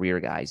of their career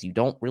guys. You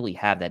don't really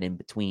have that in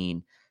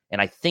between.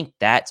 And I think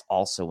that's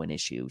also an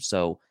issue.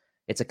 So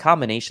it's a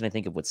combination, I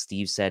think, of what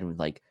Steve said, with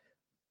like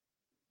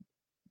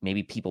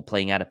maybe people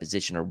playing out of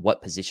position, or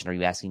what position are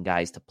you asking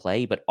guys to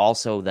play, but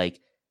also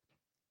like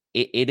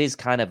it is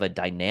kind of a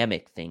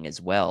dynamic thing as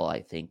well,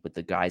 I think, with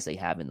the guys they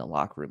have in the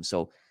locker room.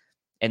 So,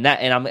 I'm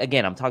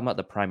talking about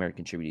the primary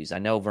contributors. I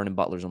know Vernon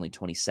Butler's only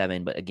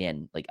 27, but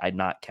again, like I'm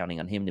not counting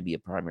on him to be a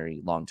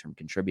primary long-term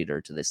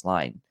contributor to this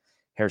line.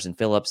 Harrison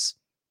Phillips,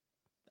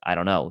 I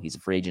don't know. He's a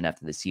free agent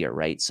after this year,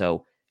 right?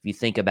 So if you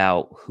think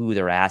about who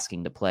they're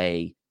asking to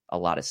play a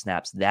lot of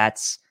snaps,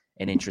 that's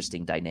an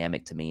interesting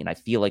dynamic to me. And I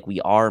feel like we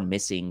are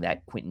missing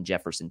that Quentin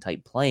Jefferson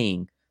type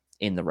playing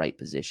in the right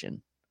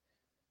position.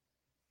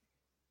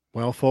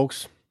 Well,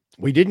 folks,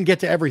 we didn't get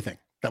to everything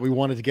that we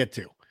wanted to get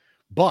to,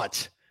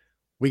 but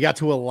we got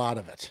to a lot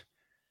of it.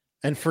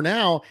 And for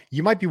now,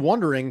 you might be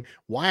wondering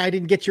why I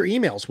didn't get your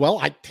emails.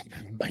 Well,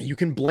 you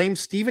can blame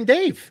Steve and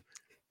Dave.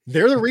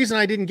 They're the reason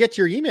I didn't get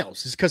your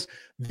emails, is because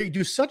they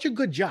do such a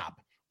good job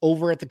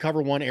over at the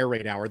Cover One Air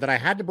Raid Hour that I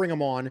had to bring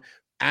them on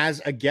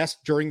as a guest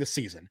during the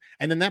season.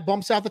 And then that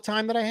bumps out the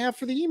time that I have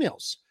for the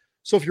emails.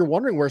 So if you're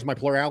wondering, where's my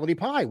plurality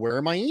pie? Where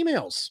are my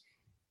emails?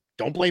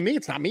 Don't blame me.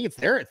 It's not me. It's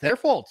their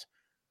fault.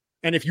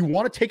 And if you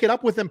want to take it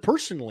up with them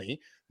personally,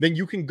 then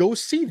you can go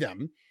see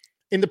them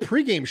in the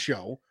pregame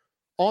show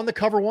on the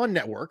Cover One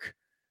network,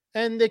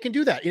 and they can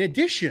do that. In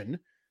addition,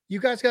 you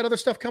guys got other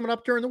stuff coming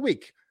up during the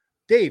week.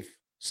 Dave,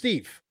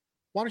 Steve,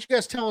 why don't you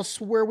guys tell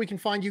us where we can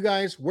find you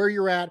guys, where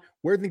you're at,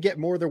 where they can get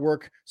more of their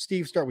work?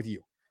 Steve, start with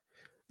you.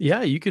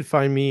 Yeah, you could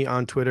find me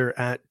on Twitter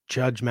at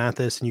Judge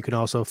Mathis, and you can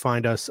also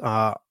find us,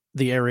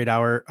 the Air Raid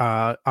Hour,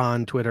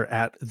 on Twitter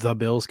at The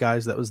Bills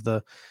Guys. That was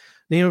the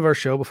name of our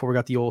show before we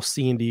got the old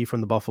C&D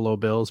from the Buffalo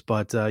Bills.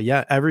 But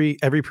every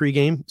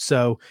pregame.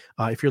 So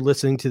if you're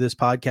listening to this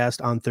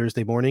podcast on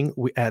Thursday morning,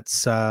 at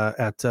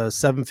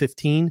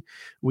 7:15,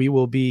 we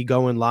will be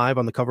going live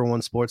on the Cover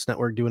One Sports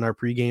Network doing our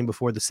pregame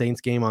before the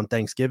Saints game on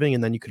Thanksgiving.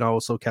 And then you can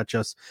also catch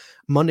us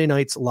Monday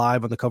nights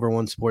live on the Cover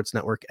One Sports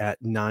Network at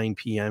 9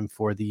 p.m.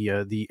 for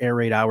the Air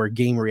Raid Hour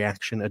game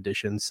reaction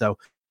edition. So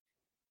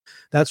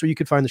that's where you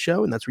could find the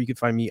show, and that's where you could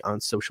find me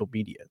on social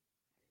media.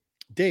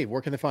 Dave,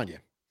 where can they find you?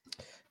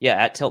 Yeah,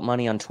 at Tilt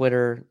Money on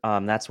Twitter.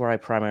 That's where I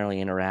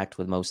primarily interact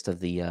with most of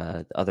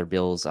the other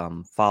Bills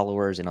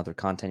followers and other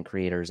content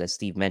creators. As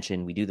Steve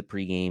mentioned, we do the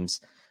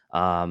pre-games.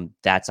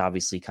 That's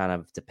obviously kind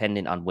of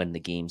dependent on when the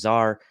games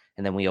are.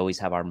 And then we always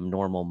have our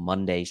normal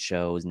Monday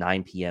shows,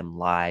 9 p.m.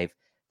 live.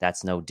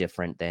 That's no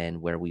different than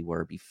where we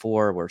were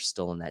before. We're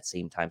still in that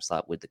same time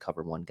slot with the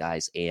Cover One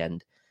guys.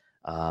 And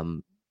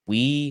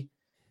we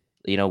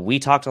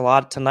talked a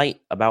lot tonight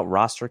about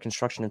roster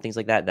construction and things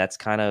like that. That's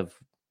kind of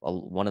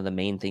one of the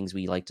main things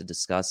we like to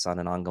discuss on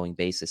an ongoing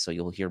basis. So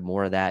you'll hear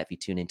more of that if you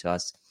tune into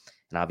us.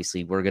 And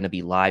obviously we're going to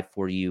be live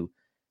for you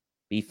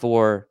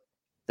before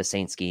the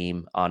Saints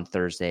game on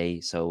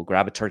Thursday. So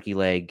grab a turkey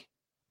leg,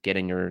 get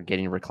in your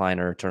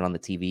recliner, turn on the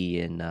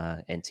TV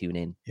and tune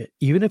in. Yeah,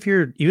 even if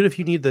you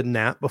need the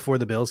nap before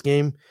the Bills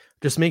game,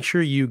 just make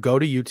sure you go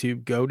to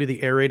YouTube, go to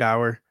the Air Raid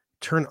Hour,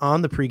 turn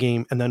on the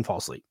pregame, and then fall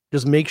asleep.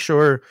 Just make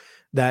sure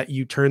that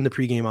you turn the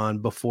pregame on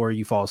before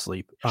you fall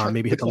asleep.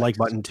 Maybe hit the like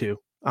button too.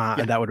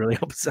 And that would really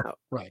help us out.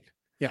 Right.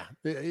 Yeah.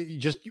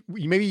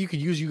 Maybe you could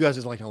use you guys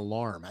as like an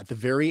alarm at the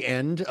very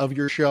end of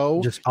your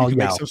show. Just you can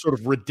make some sort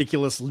of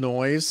ridiculous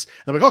noise.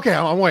 I'm like, okay,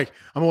 I'm awake.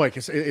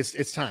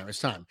 It's time.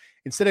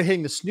 Instead of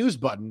hitting the snooze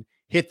button,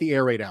 hit the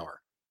air raid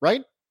hour.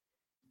 Right.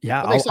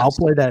 Yeah. I'll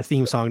play that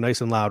theme song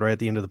nice and loud right at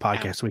the end of the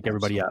podcast to wake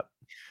everybody up.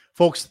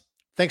 Folks,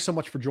 thanks so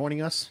much for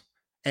joining us.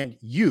 And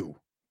you,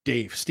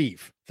 Dave,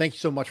 Steve, thank you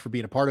so much for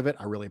being a part of it.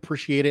 I really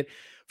appreciate it.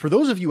 For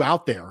those of you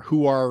out there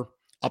who are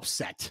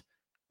upset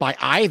by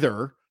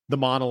either the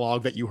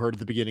monologue that you heard at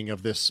the beginning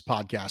of this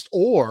podcast,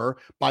 or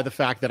by the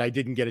fact that I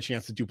didn't get a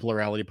chance to do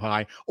Plurality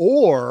Pie,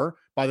 or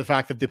by the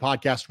fact that the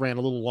podcast ran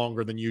a little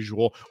longer than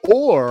usual,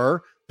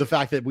 or the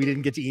fact that we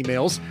didn't get to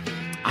emails,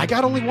 I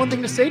got only one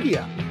thing to say to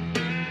you.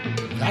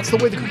 That's the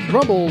way the cookie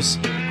crumbles.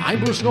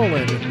 I'm Bruce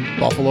Nolan,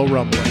 Buffalo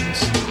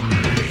Rumblings.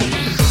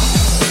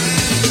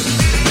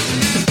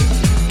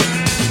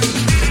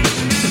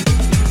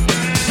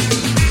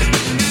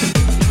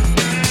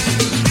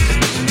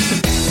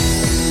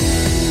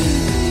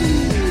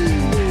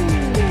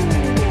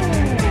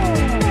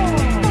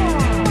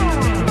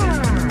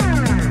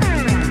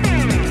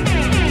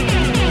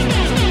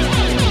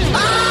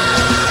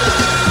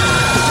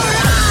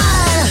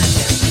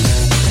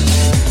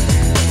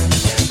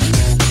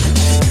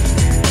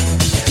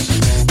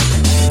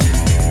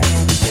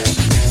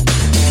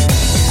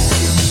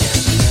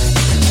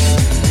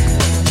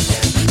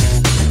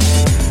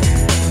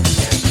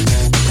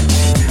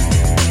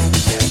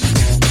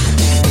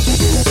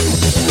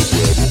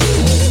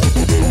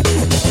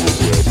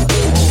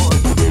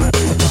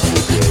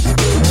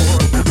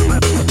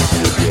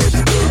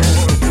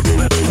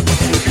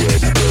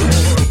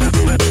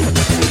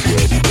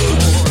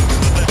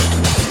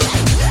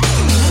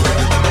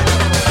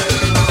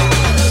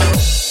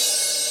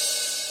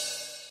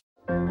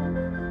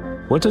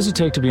 What does it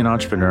take to be an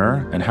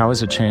entrepreneur, and how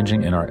is it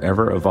changing in our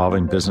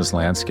ever-evolving business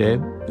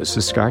landscape? This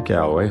is Scott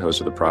Galloway, host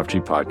of the Prop G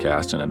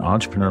podcast and an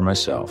entrepreneur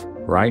myself.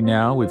 Right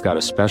now, we've got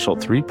a special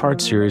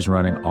 3-part series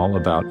running all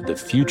about the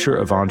future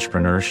of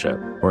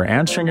entrepreneurship. We're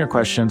answering your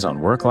questions on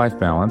work-life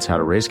balance, how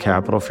to raise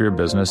capital for your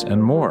business,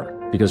 and more.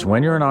 Because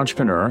when you're an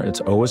entrepreneur, it's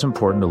always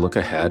important to look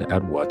ahead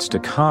at what's to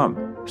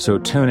come. So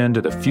tune in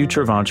to the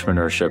Future of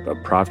Entrepreneurship, a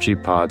Prop G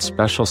pod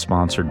special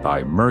sponsored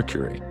by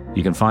Mercury.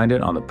 You can find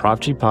it on the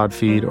Prop G pod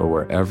feed or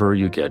wherever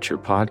you get your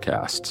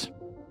podcasts.